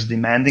users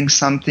demanding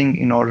something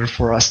in order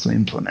for us to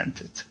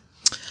implement it.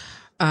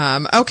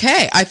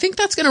 Okay, I think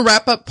that's going to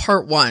wrap up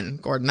part 1,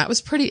 Gordan. That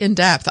was pretty in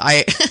depth.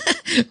 I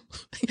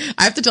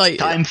have to tell you,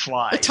 time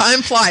flies.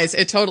 Time flies.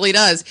 It totally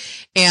does.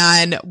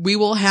 And we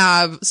will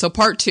have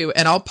part 2,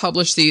 and I'll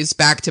publish these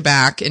back to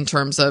back in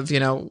terms of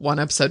one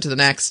episode to the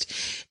next.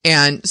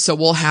 And so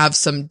we'll have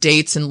some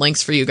dates and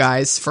links for you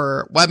guys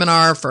for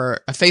webinar,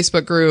 for a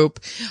Facebook group.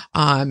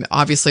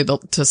 Obviously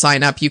to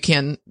sign up, you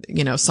can,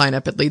 sign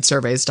up at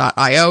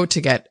leadsurveys.io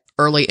to get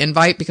early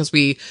invite because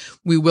we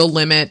will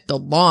limit the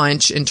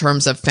launch in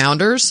terms of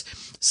founders.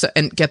 So,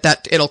 and get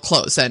that, it'll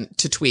close and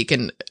to tweak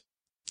and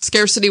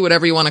scarcity,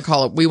 whatever you want to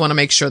call it. We want to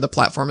make sure the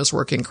platform is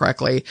working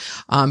correctly.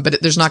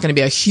 But there's not going to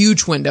be a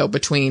huge window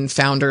between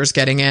founders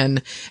getting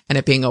in and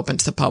it being open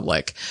to the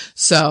public.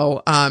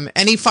 So,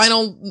 any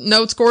final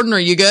notes, Gordan? Are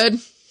you good?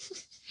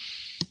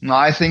 No,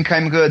 I think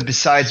I'm good.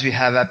 Besides, we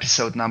have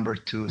episode number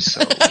 2, so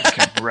we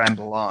can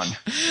ramble on.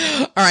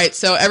 All right.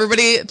 So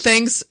everybody,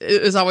 thanks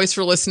as always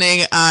for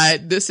listening.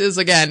 This is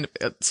again,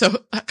 so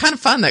kind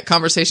of fun that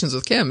conversations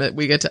with Kim.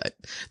 We get to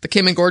the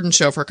Kim and Gordan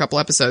show for a couple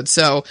episodes.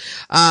 So,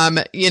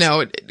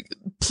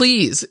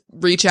 please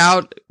reach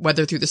out,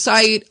 whether through the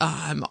site,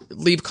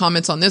 leave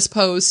comments on this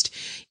post,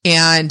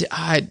 and,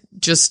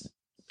 just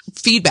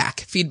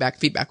feedback.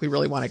 We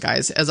really want it,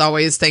 guys. As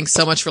always, thanks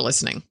so much for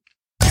listening.